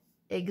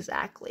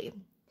exactly.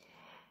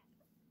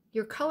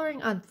 You're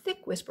coloring on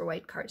thick Whisper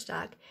White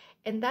cardstock,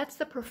 and that's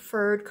the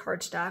preferred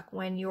cardstock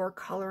when you're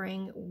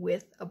coloring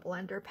with a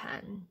blender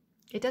pen.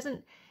 It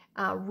doesn't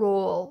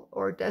roll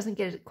or doesn't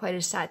get quite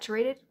as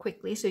saturated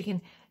quickly, so you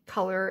can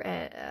color,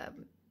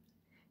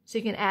 so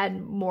you can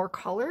add more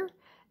color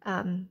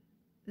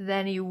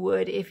than you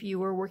would if you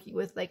were working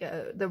with like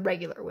the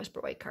regular Whisper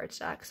White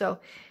cardstock. So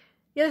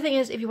the other thing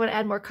is, if you want to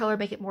add more color,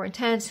 make it more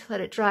intense, let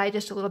it dry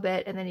just a little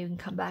bit, and then you can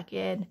come back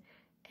in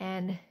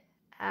and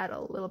add a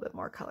little bit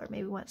more color.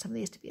 Maybe we want some of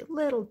these to be a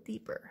little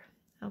deeper.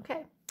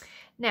 Okay,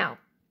 now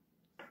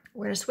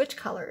we're going to switch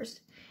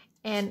colors,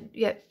 and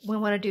yet we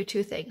want to do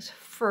two things.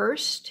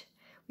 First,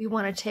 we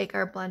want to take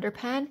our blender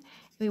pen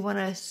and we want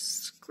to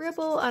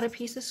scribble on a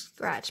piece of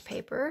scratch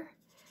paper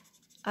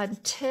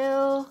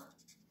until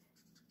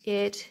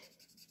it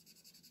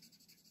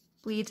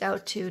bleeds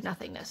out to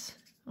nothingness.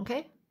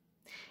 Okay,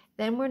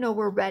 then we know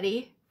we're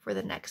ready for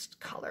the next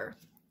color.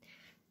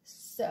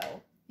 So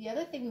the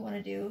other thing we want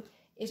to do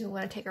is we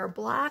want to take our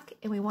block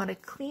and we want to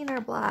clean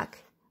our block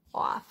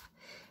off.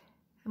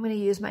 I'm going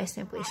to use my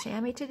Simply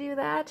Chamois to do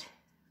that.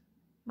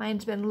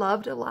 Mine's been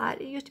loved a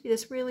lot. It used to be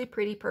this really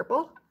pretty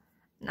purple,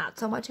 not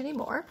so much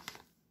anymore.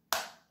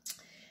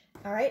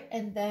 All right,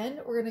 and then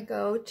we're going to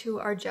go to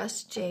our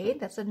Just Jade.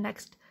 That's the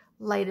next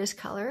lightest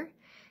color.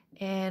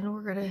 And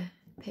we're going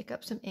to pick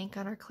up some ink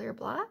on our clear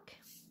block.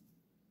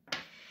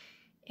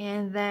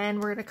 And then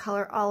we're going to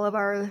color all of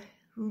our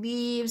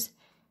leaves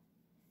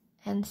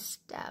and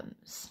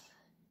stems.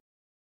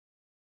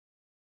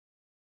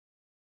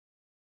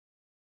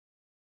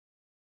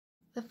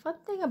 The fun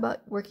thing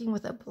about working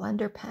with a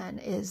blender pen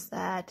is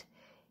that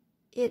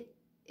it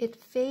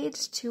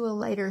fades to a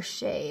lighter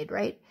shade,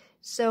 right?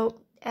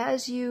 So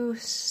as you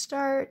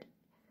start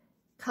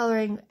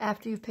coloring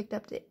after you've picked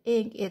up the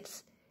ink,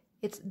 it's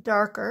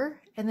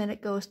darker and then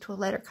it goes to a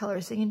lighter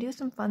color, so you can do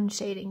some fun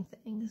shading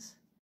things.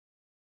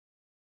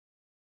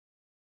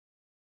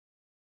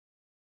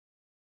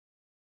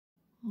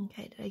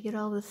 Okay, did I get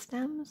all the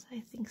stems? I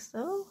think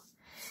so.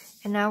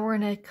 And now we're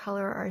going to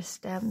color our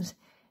stems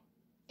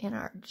in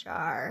our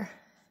jar.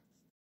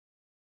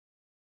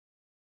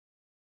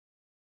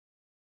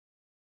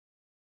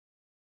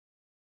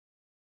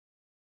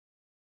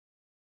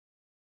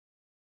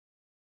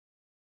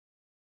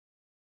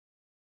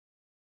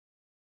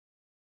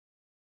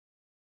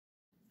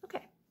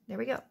 Okay, there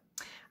we go.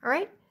 All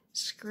right,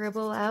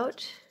 scribble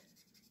out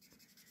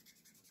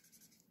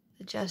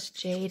the Just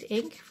Jade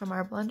ink from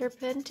our blender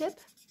pen tip.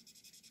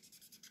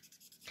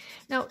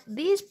 Now,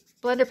 these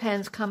blender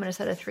pens come in a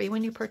set of 3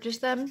 when you purchase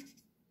them.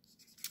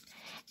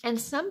 And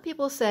some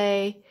people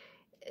say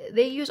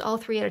they use all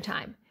 3 at a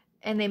time.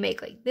 And they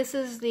make like, this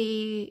is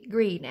the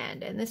green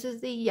end, and this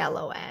is the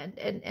yellow end,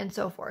 and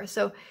so forth.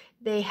 So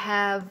they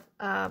have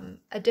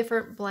a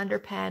different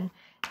blender pen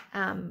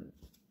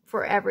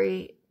for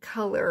every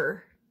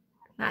color,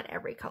 not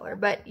every color,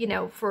 but you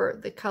know, for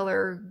the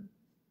color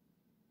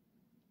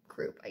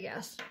group, I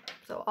guess.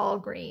 So all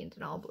greens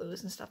and all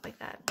blues and stuff like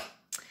that.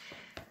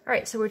 All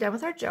right, so we're done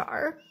with our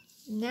jar.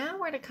 Now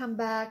we're gonna come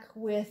back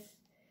with,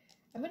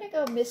 I'm gonna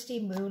go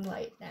Misty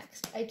Moonlight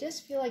next. I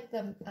just feel like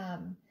the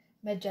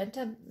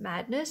Magenta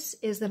Madness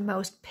is the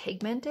most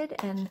pigmented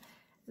and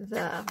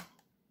the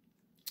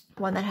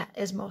one that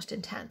is most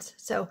intense.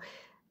 So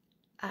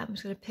I'm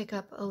just gonna pick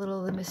up a little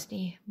of the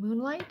Misty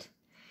Moonlight,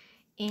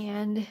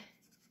 and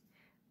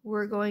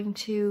we're going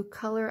to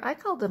color, I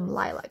call them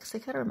lilacs. They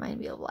kind of remind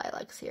me of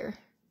lilacs here.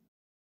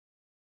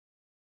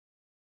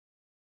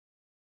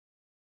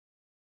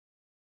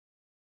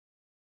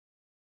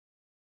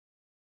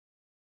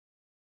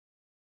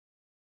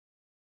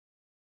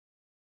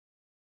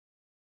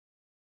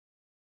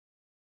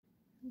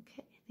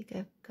 Okay, I think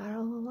I've got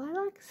all the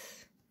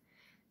lilacs.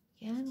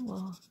 Again,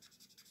 we'll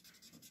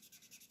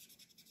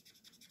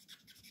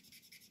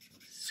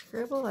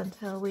scribble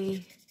until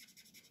we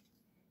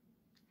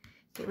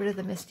get rid of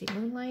the Misty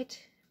Moonlight.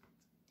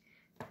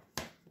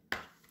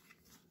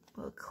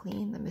 We'll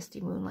clean the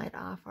Misty Moonlight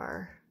off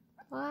our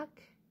block.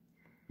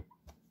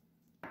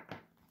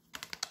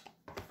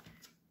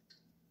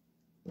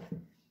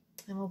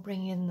 And we'll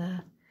bring in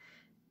the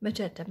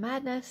Magenta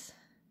Madness.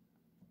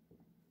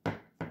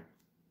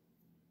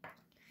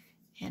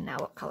 And now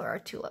we'll color our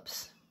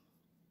tulips.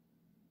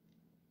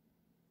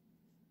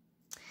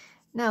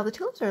 Now the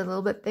tulips are a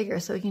little bit bigger,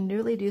 so we can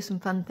really do some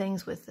fun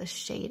things with the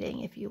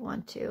shading if you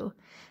want to.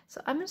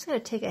 So I'm just going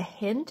to take a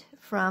hint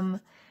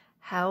from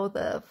how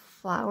the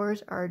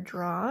flowers are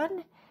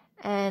drawn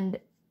and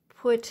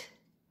put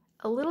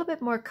a little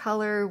bit more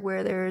color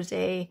where there's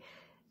a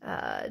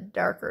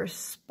darker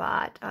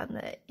spot on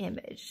the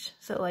image.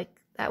 So like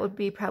that would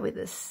be probably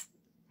the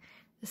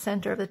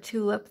center of the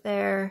tulip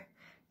there.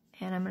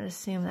 And I'm going to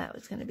assume that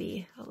was going to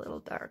be a little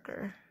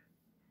darker.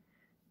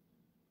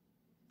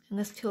 And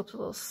this tulip's a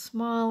little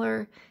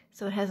smaller,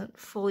 so it hasn't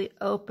fully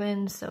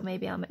opened, so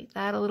maybe I'll make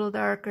that a little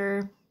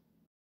darker.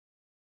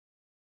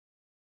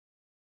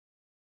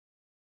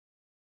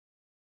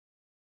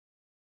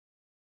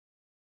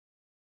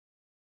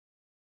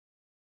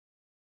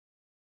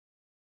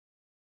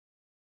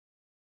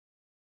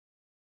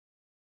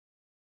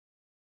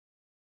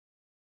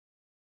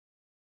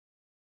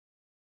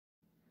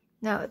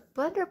 Now,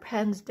 blender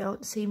pens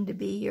don't seem to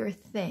be your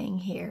thing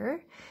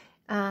here,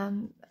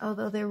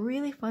 although they're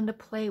really fun to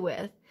play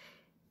with.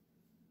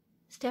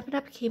 Stampin'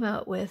 Up came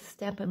out with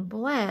Stampin'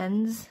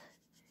 Blends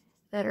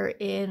that are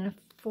in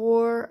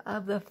 4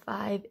 of the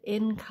 5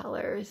 in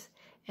colors,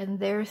 and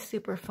they're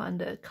super fun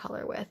to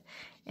color with.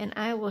 And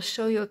I will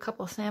show you a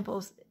couple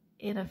samples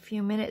in a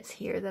few minutes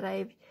here that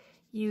I've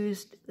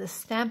used the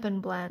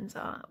Stampin' Blends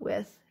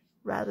with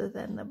rather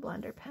than the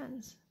blender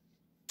pens.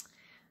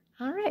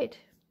 All right.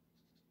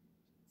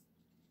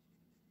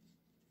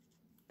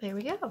 There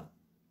we go.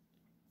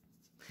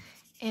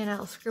 And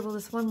I'll scribble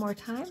this one more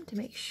time to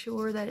make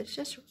sure that it's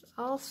just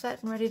all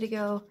set and ready to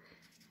go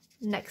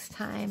next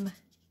time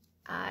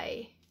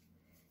I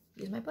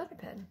use my blender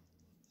pen.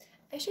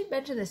 I should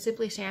mention that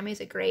Simply Chamois is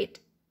a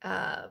great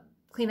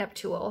cleanup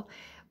tool.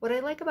 What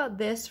I like about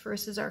this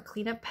versus our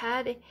cleanup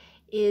pad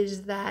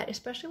is that,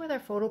 especially with our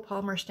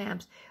photopolymer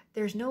stamps,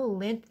 there's no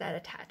lint that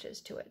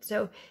attaches to it.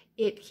 So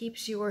it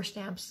keeps your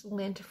stamps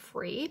lint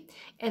free.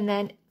 And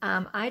then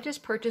I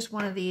just purchased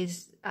one of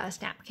these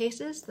stamp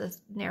cases, the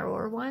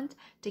narrower ones,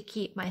 to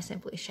keep my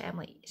Simply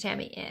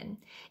Chamois in.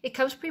 It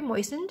comes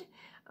pre-moistened,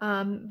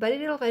 but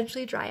it'll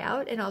eventually dry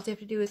out, and all you have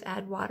to do is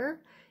add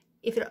water.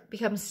 If it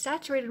becomes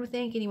saturated with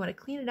ink and you want to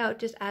clean it out,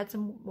 just add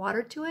some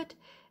water to it.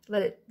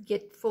 Let it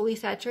get fully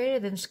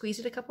saturated, then squeeze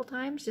it a couple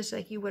times, just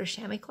like you would a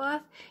chamois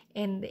cloth,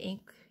 and the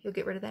ink, you'll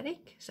get rid of that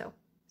ink. So,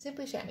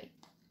 Simply Chamois.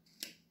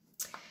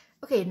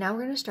 Okay, now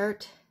we're going to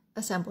start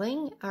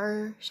assembling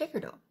our shaker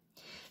dome.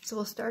 So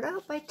we'll start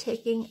out by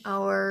taking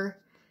our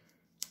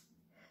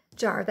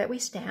jar that we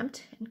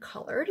stamped and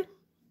colored.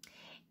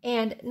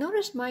 And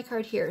notice my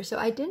card here. So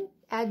I didn't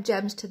add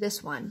gems to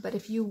this one, but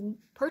if you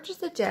purchase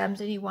the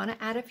gems and you want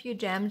to add a few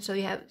gems so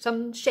you have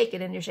some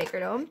shaken in your shaker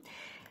dome,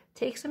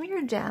 take some of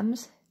your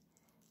gems,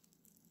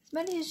 as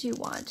many as you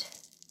want.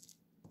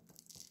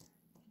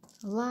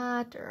 A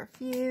lot or a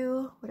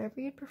few,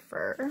 whatever you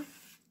prefer.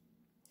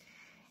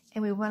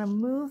 And we want to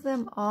move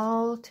them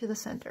all to the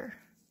center.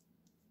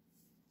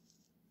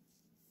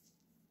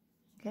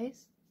 Okay,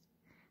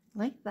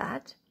 like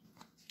that.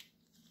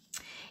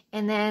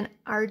 And then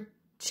our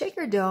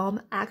shaker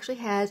dome actually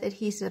has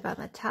adhesive on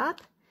the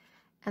top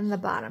and the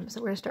bottom.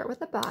 So we're going to start with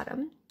the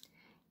bottom,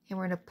 and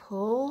we're going to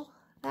pull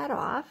that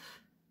off.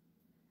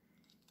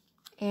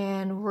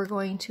 And we're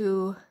going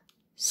to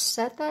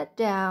set that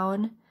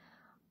down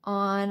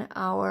on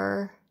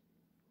our,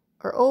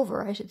 or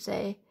over, I should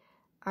say,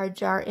 our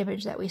jar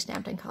image that we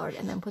stamped and colored,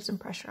 and then put some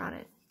pressure on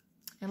it.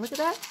 And look at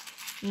that.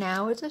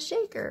 Now it's a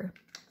shaker.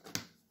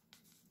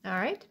 All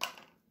right.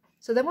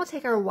 So then we'll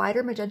take our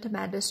wider Magenta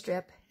Madness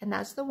strip, and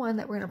that's the one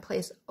that we're going to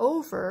place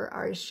over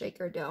our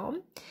shaker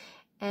dome.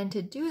 And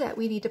to do that,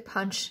 we need to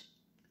punch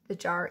the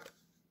jar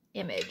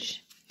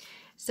image.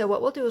 So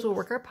what we'll do is we'll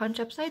work our punch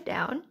upside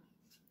down,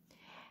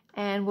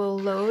 And we'll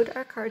load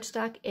our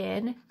cardstock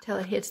in till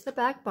it hits the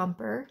back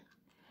bumper,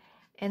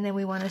 and then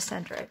we want to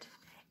center it.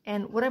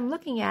 And what I'm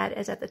looking at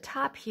is at the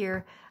top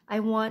here,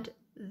 I want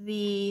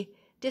the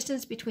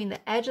distance between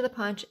the edge of the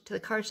punch to the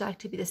cardstock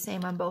to be the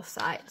same on both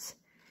sides.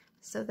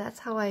 So that's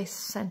how I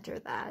center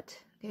that.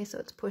 Okay, so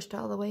it's pushed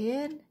all the way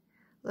in,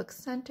 looks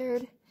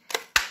centered,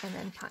 and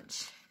then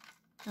punch.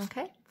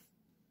 Okay,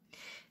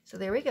 so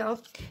there we go.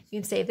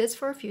 You can save this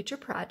for a future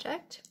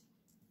project.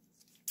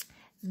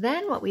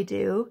 Then what we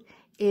do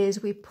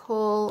is we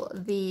pull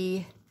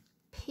the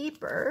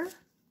paper,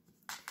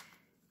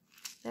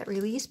 that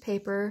release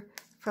paper,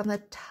 from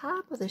the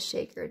top of the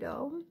shaker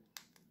dome.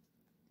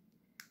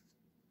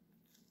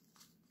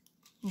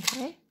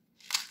 Okay,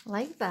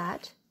 like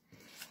that.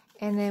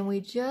 And then we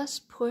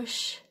just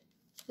push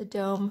the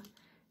dome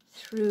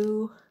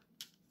through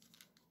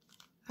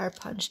our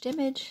punched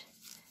image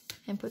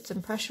and put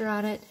some pressure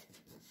on it.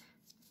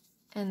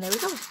 And there we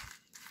go.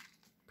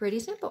 Pretty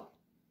simple.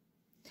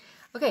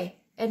 Okay,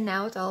 and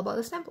now it's all about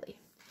assembly.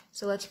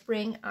 So let's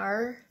bring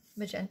our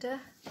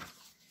Magenta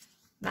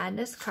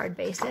Madness card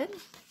base in.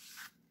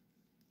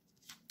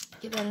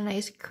 Give that a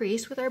nice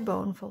crease with our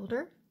bone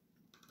folder.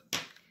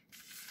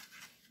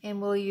 And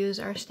we'll use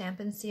our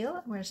Stampin' Seal.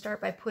 I'm going to start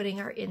by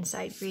putting our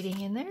inside greeting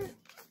in there.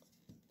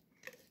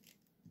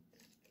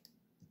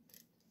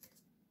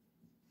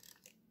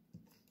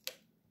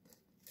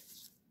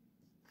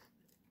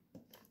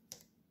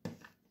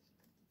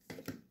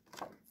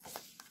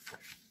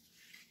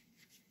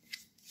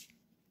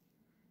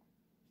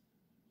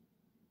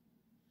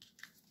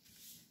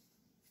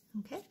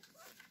 Okay.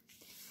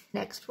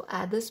 Next, we'll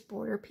add this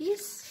border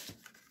piece.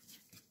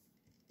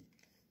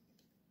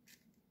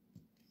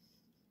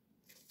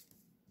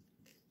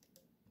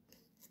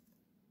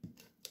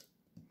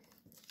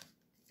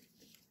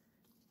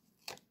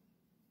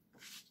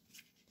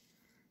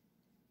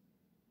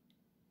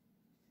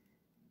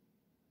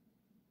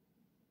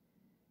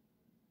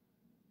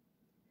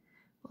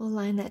 We'll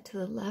align that to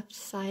the left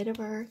side of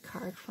our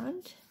card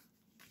front.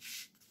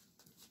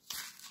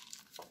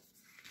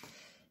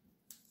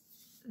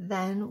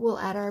 Then we'll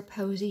add our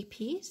posy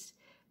piece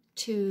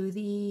to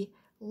the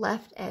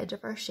left edge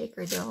of our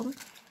shaker dome.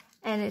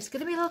 And it's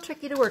going to be a little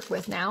tricky to work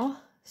with now.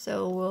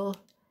 So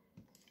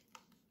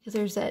because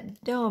there's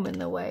that dome in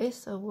the way,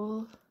 so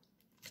we'll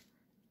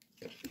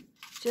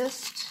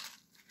just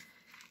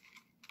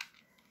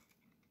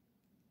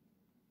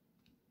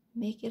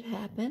make it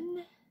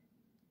happen.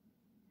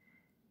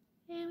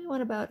 And we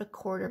want about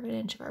 1/4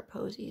 inch of our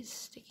posies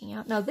sticking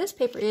out. Now this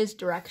paper is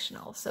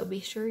directional, so be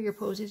sure your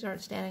posies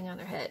aren't standing on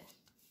their head.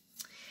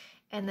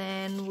 And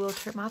then we'll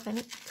trim off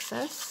any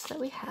excess that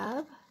we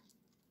have.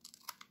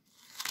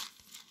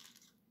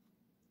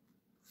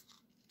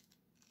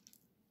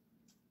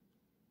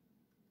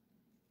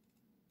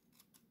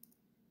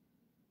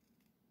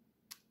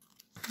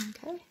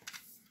 Okay.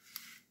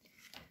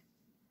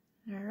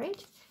 All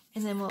right.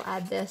 And then we'll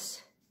add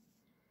this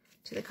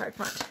to the card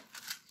front.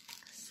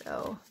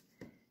 So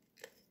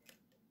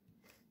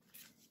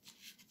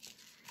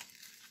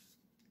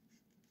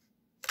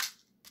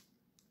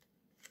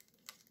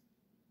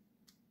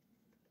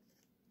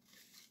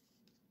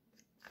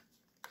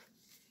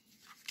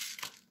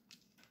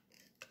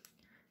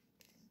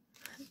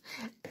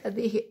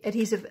the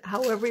adhesive,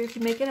 however you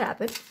can make it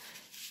happen.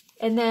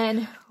 And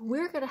then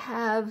we're going to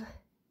have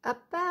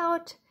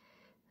about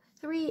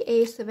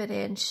 3/8 of an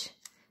inch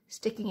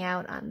sticking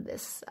out on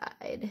this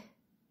side.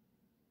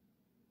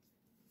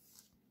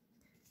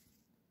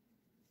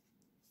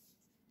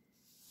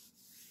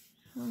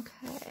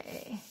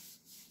 Okay.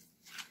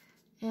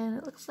 And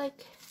it looks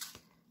like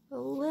a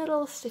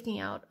little sticking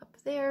out up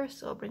there,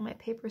 so I'll bring my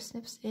paper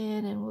snips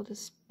in and we'll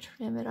just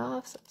trim it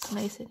off so it's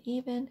nice and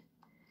even.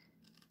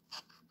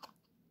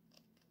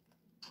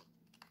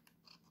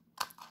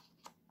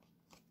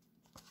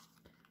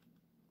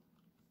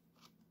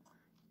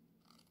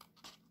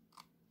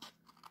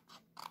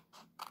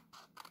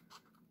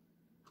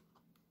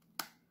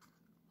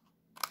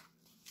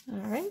 All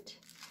right,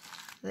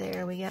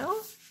 there we go.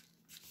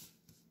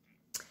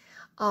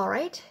 All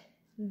right,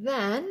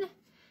 then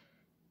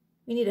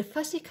we need to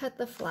fussy cut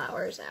the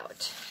flowers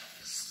out.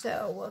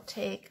 So we'll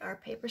take our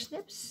paper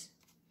snips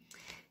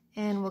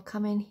and we'll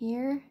come in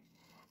here,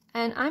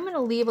 and I'm going to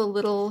leave a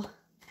little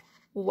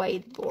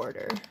white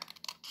border.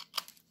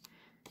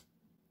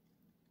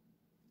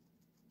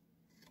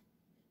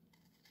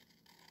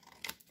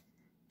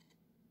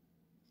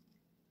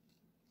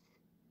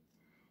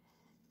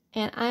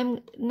 And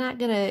I'm not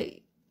going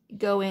to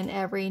go in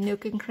every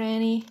nook and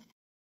cranny.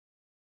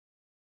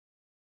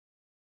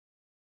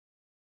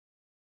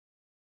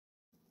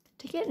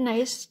 To get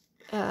nice,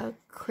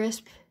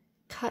 crisp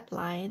cut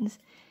lines,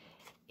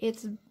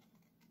 it's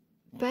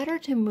better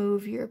to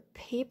move your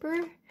paper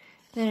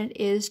than it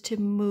is to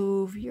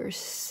move your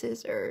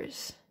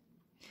scissors.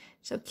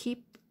 So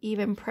keep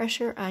even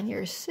pressure on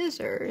your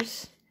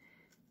scissors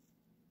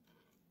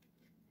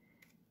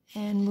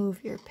and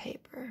move your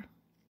paper.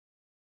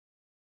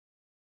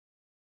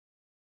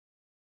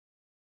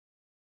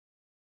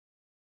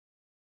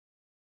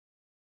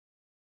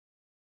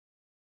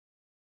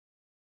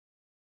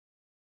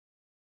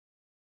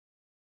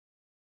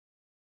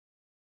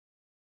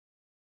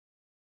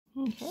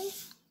 Okay.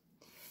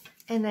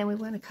 And then we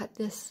want to cut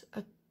this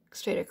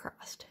straight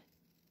across.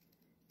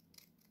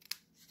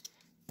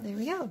 There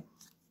we go.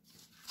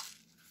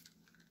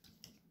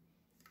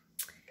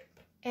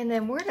 And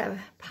then we're going to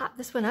pop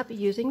this one up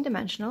using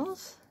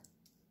dimensionals.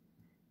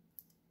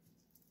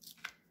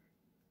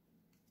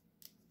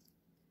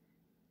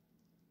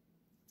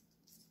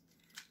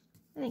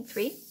 I think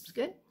 3 is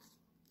good.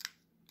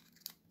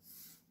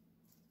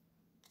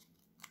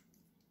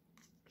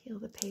 Peel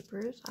the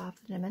papers off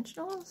the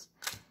dimensionals.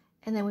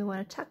 And then we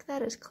want to tuck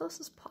that as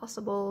close as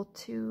possible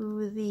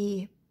to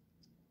the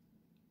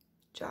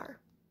jar.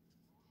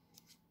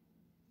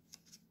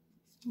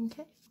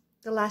 Okay.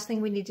 The last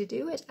thing we need to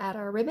do is add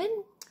our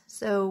ribbon.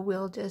 So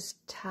we'll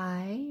just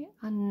tie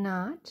a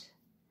knot.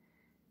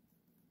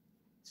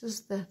 This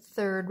is the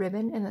 3rd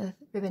ribbon in the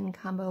ribbon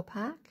combo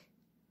pack.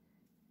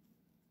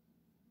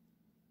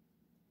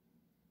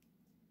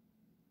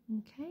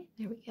 Okay,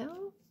 there we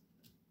go.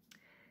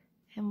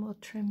 And we'll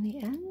trim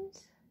the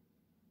ends.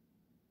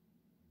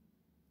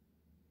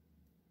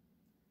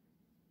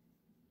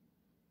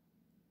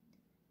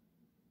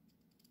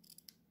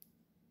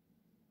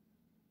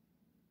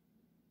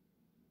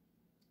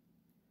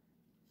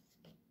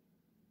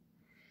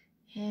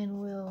 And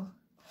we'll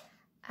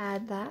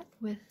add that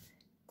with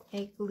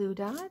a glue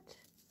dot.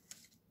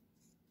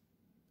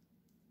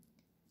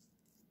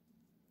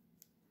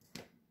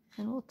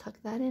 And we'll tuck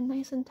that in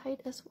nice and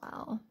tight as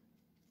well.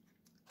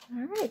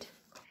 All right.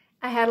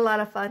 I had a lot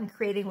of fun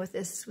creating with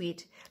this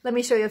suite. Let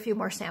me show you a few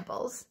more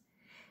samples.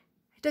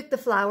 I took the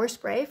flower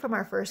spray from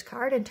our first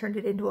card and turned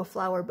it into a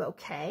flower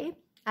bouquet.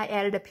 I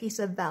added a piece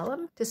of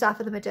vellum to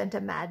soften the Magenta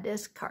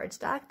Madness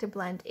cardstock to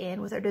blend in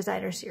with our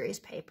designer series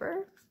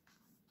paper.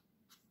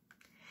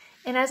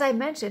 And as I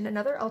mentioned,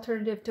 another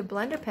alternative to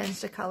blender pens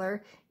to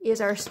color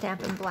is our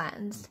Stampin'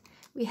 Blends.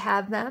 We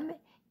have them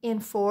in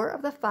 4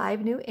 of the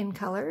 5 new in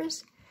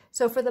colors.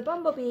 So for the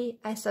bumblebee,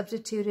 I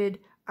substituted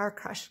our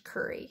crushed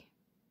curry.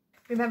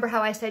 Remember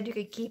how I said you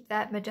could keep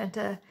that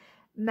Magenta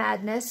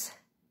Madness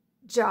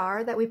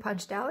jar that we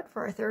punched out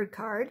for our 3rd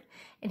card?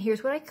 And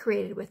here's what I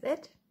created with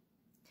it.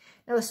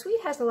 Now the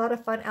suite has a lot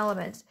of fun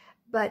elements,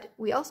 but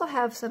we also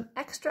have some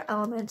extra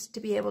elements to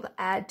be able to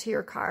add to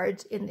your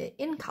cards in the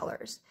in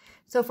colors.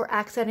 So for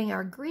accenting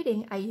our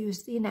greeting, I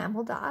used the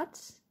enamel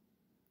dots.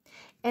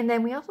 And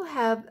then we also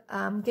have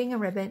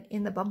gingham ribbon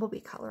in the bumblebee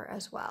color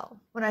as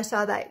well. When I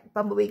saw that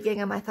bumblebee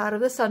gingham, I thought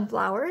of the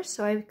sunflowers,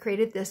 so I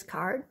created this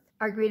card.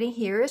 Our greeting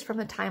here is from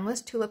the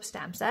Timeless Tulip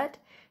stamp set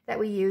that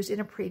we used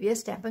in a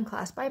previous Stampin'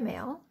 Class by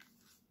Mail.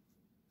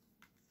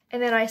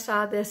 And then I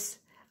saw this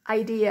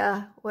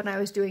idea when I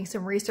was doing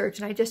some research,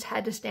 and I just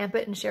had to stamp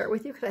it and share it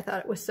with you because I thought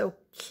it was so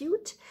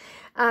cute.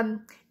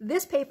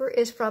 This paper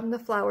is from the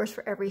Flowers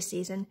for Every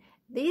Season.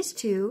 These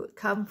 2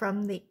 come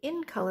from the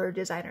In Color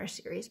Designer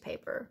Series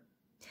paper.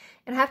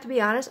 And I have to be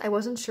honest, I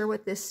wasn't sure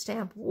what this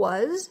stamp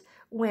was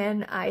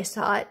when I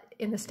saw it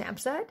in the stamp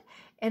set.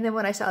 And then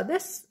when I saw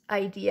this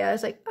idea, I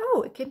was like,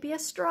 oh, it can be a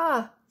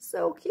straw.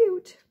 So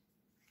cute.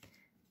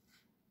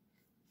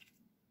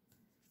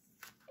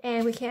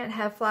 And we can't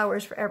have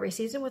flowers for every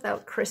season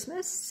without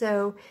Christmas.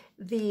 So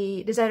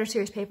the designer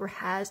series paper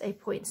has a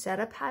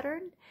poinsettia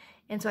pattern.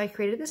 And so I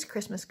created this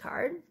Christmas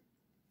card.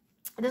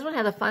 And this one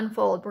has a fun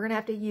fold. We're going to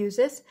have to use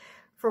this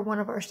for one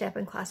of our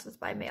Stampin' Classes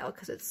by Mail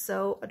because it's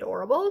so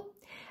adorable.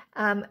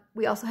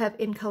 We also have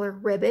in color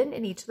ribbon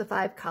in each of the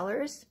 5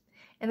 colors.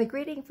 And the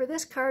greeting for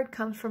this card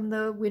comes from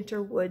the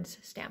Winter Woods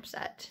stamp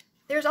set.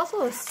 There's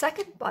also a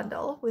 2nd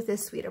bundle with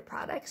this suite of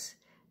products.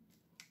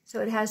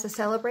 So it has the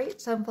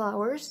Celebrate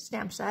Sunflowers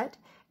stamp set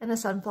and the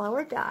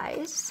sunflower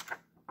dies.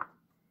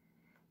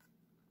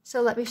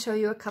 So let me show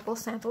you a couple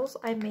samples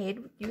I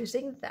made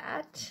using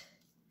that.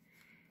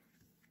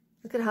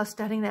 Look at how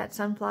stunning that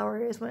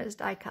sunflower is when it's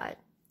die cut.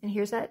 And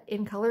here's that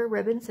in color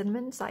ribbon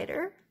cinnamon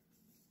cider.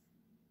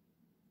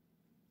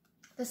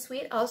 The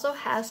suite also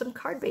has some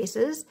card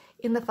bases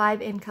in the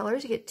 5 in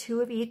colors. You get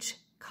 2 of each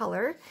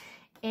color.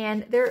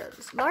 And they're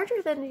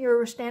larger than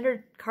your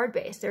standard card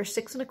base. They're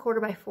 6 1/4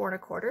 by 4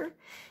 1/4.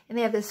 And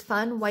they have this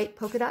fun white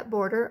polka dot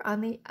border on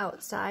the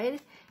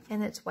outside.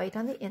 And it's white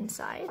on the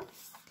inside.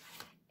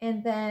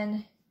 And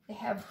then they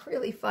have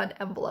really fun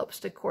envelopes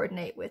to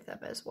coordinate with them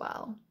as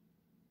well.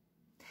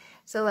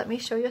 So let me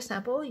show you a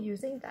sample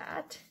using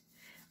that.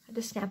 I had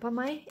to stamp on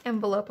my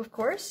envelope, of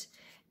course.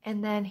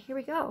 And then here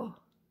we go.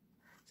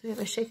 So we have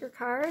a shaker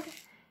card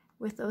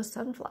with those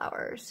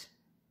sunflowers.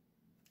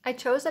 I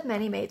chose a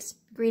Many Mates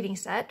greeting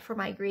set for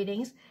my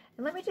greetings.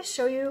 And let me just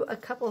show you a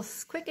couple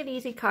of quick and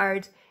easy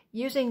cards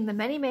using the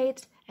Many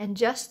Mates and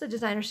just the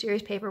designer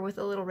series paper with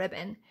a little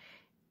ribbon.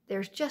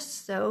 They're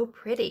just so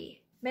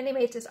pretty. Many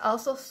Mates is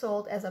also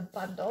sold as a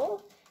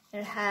bundle.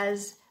 And it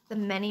has the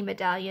many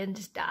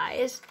medallions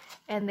dies,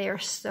 and they are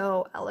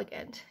so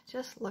elegant.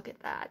 Just look at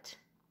that.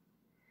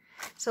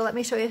 So let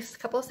me show you a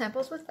couple of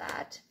samples with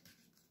that.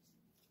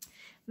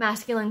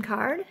 Masculine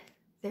card.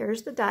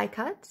 There's the die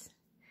cuts.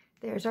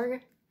 There's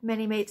our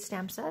Many Mates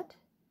stamp set.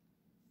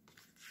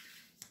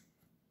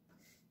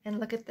 And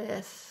look at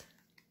this.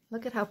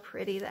 Look at how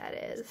pretty that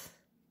is.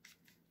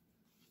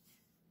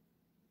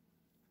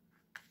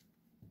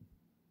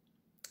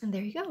 And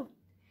there you go.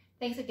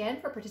 Thanks again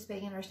for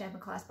participating in our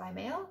Stampin' Class by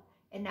Mail.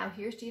 And now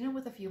here's Gina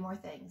with a few more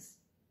things.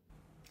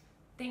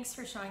 Thanks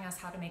for showing us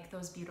how to make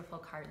those beautiful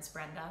cards,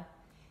 Brenda.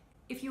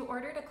 If you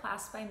ordered a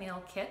class by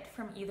mail kit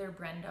from either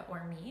Brenda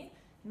or me,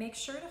 make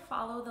sure to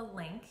follow the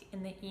link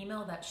in the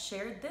email that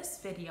shared this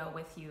video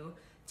with you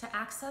to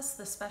access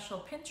the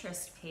special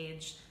Pinterest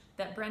page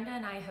that Brenda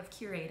and I have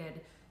curated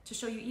to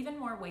show you even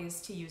more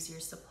ways to use your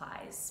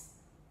supplies.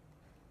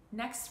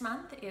 Next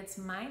month, it's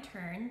my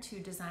turn to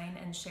design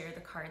and share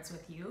the cards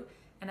with you,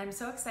 and I'm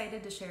so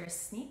excited to share a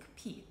sneak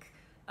peek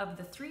of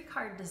the 3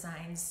 card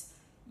designs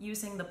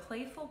using the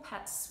Playful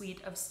Pets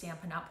suite of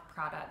Stampin' Up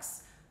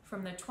products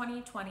from the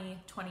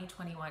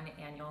 2020-2021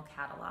 annual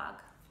catalog.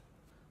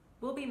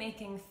 We'll be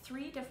making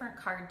 3 different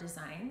card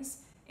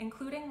designs,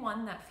 including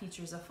one that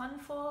features a fun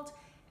fold,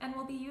 and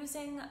we'll be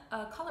using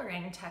a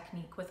coloring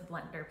technique with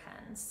blender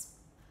pens.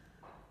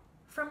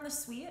 From the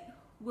suite,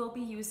 we'll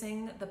be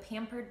using the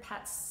Pampered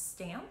Pets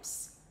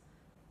stamps,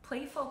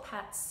 Playful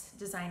Pets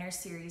Designer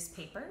Series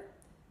paper,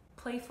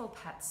 Playful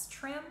Pets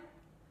trim,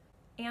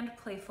 and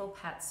Playful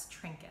Pets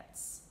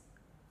trinkets.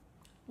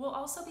 We'll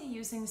also be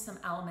using some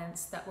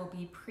elements that will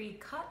be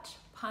pre-cut,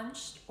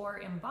 punched, or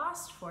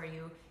embossed for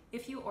you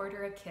if you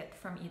order a kit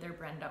from either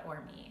Brenda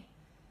or me.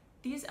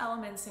 These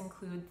elements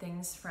include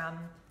things from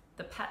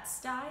the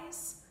Pets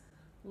dies,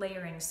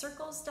 Layering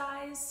Circles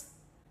dies,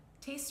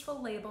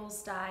 Tasteful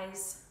Labels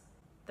dies,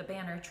 the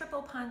Banner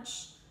Triple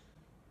Punch,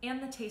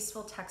 and the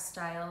Tasteful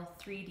Textile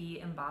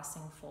 3D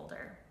embossing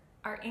folder.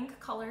 Our ink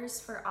colors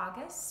for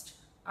August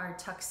are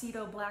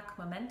Tuxedo Black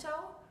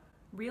Memento,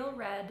 Real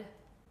Red,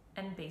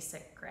 and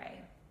Basic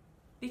Gray.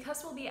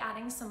 Because we'll be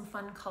adding some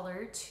fun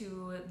color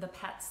to the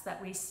pets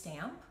that we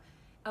stamp,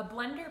 a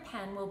blender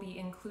pen will be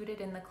included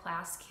in the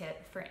class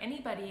kit for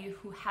anybody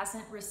who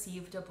hasn't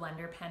received a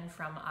blender pen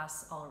from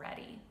us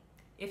already.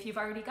 If you've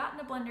already gotten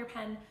a blender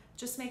pen,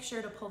 just make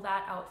sure to pull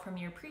that out from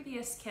your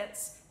previous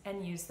kits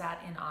and use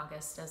that in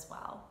August as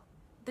well.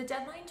 The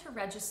deadline to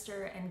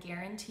register and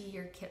guarantee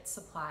your kit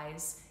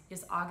supplies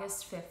is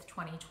August 5th,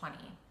 2020.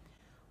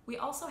 We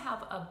also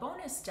have a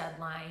bonus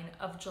deadline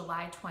of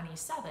July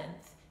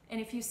 27th,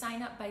 and if you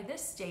sign up by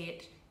this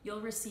date,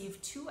 you'll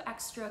receive 2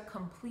 extra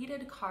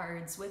completed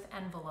cards with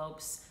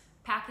envelopes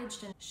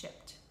packaged and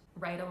shipped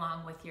right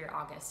along with your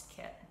August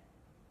kit.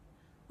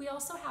 We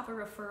also have a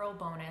referral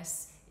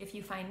bonus if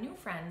you find new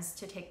friends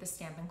to take the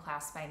Stampin'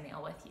 Class by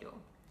Mail with you.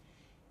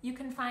 You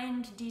can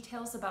find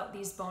details about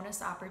these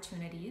bonus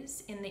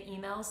opportunities in the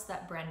emails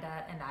that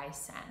Brenda and I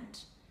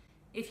send.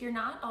 If you're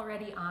not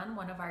already on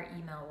one of our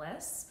email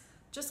lists,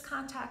 just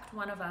contact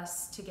one of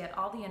us to get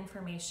all the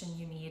information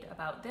you need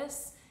about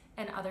this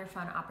and other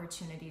fun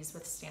opportunities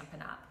with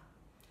Stampin' Up.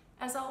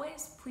 As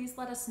always, please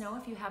let us know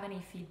if you have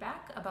any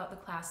feedback about the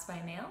class by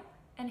mail,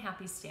 and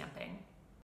happy stamping!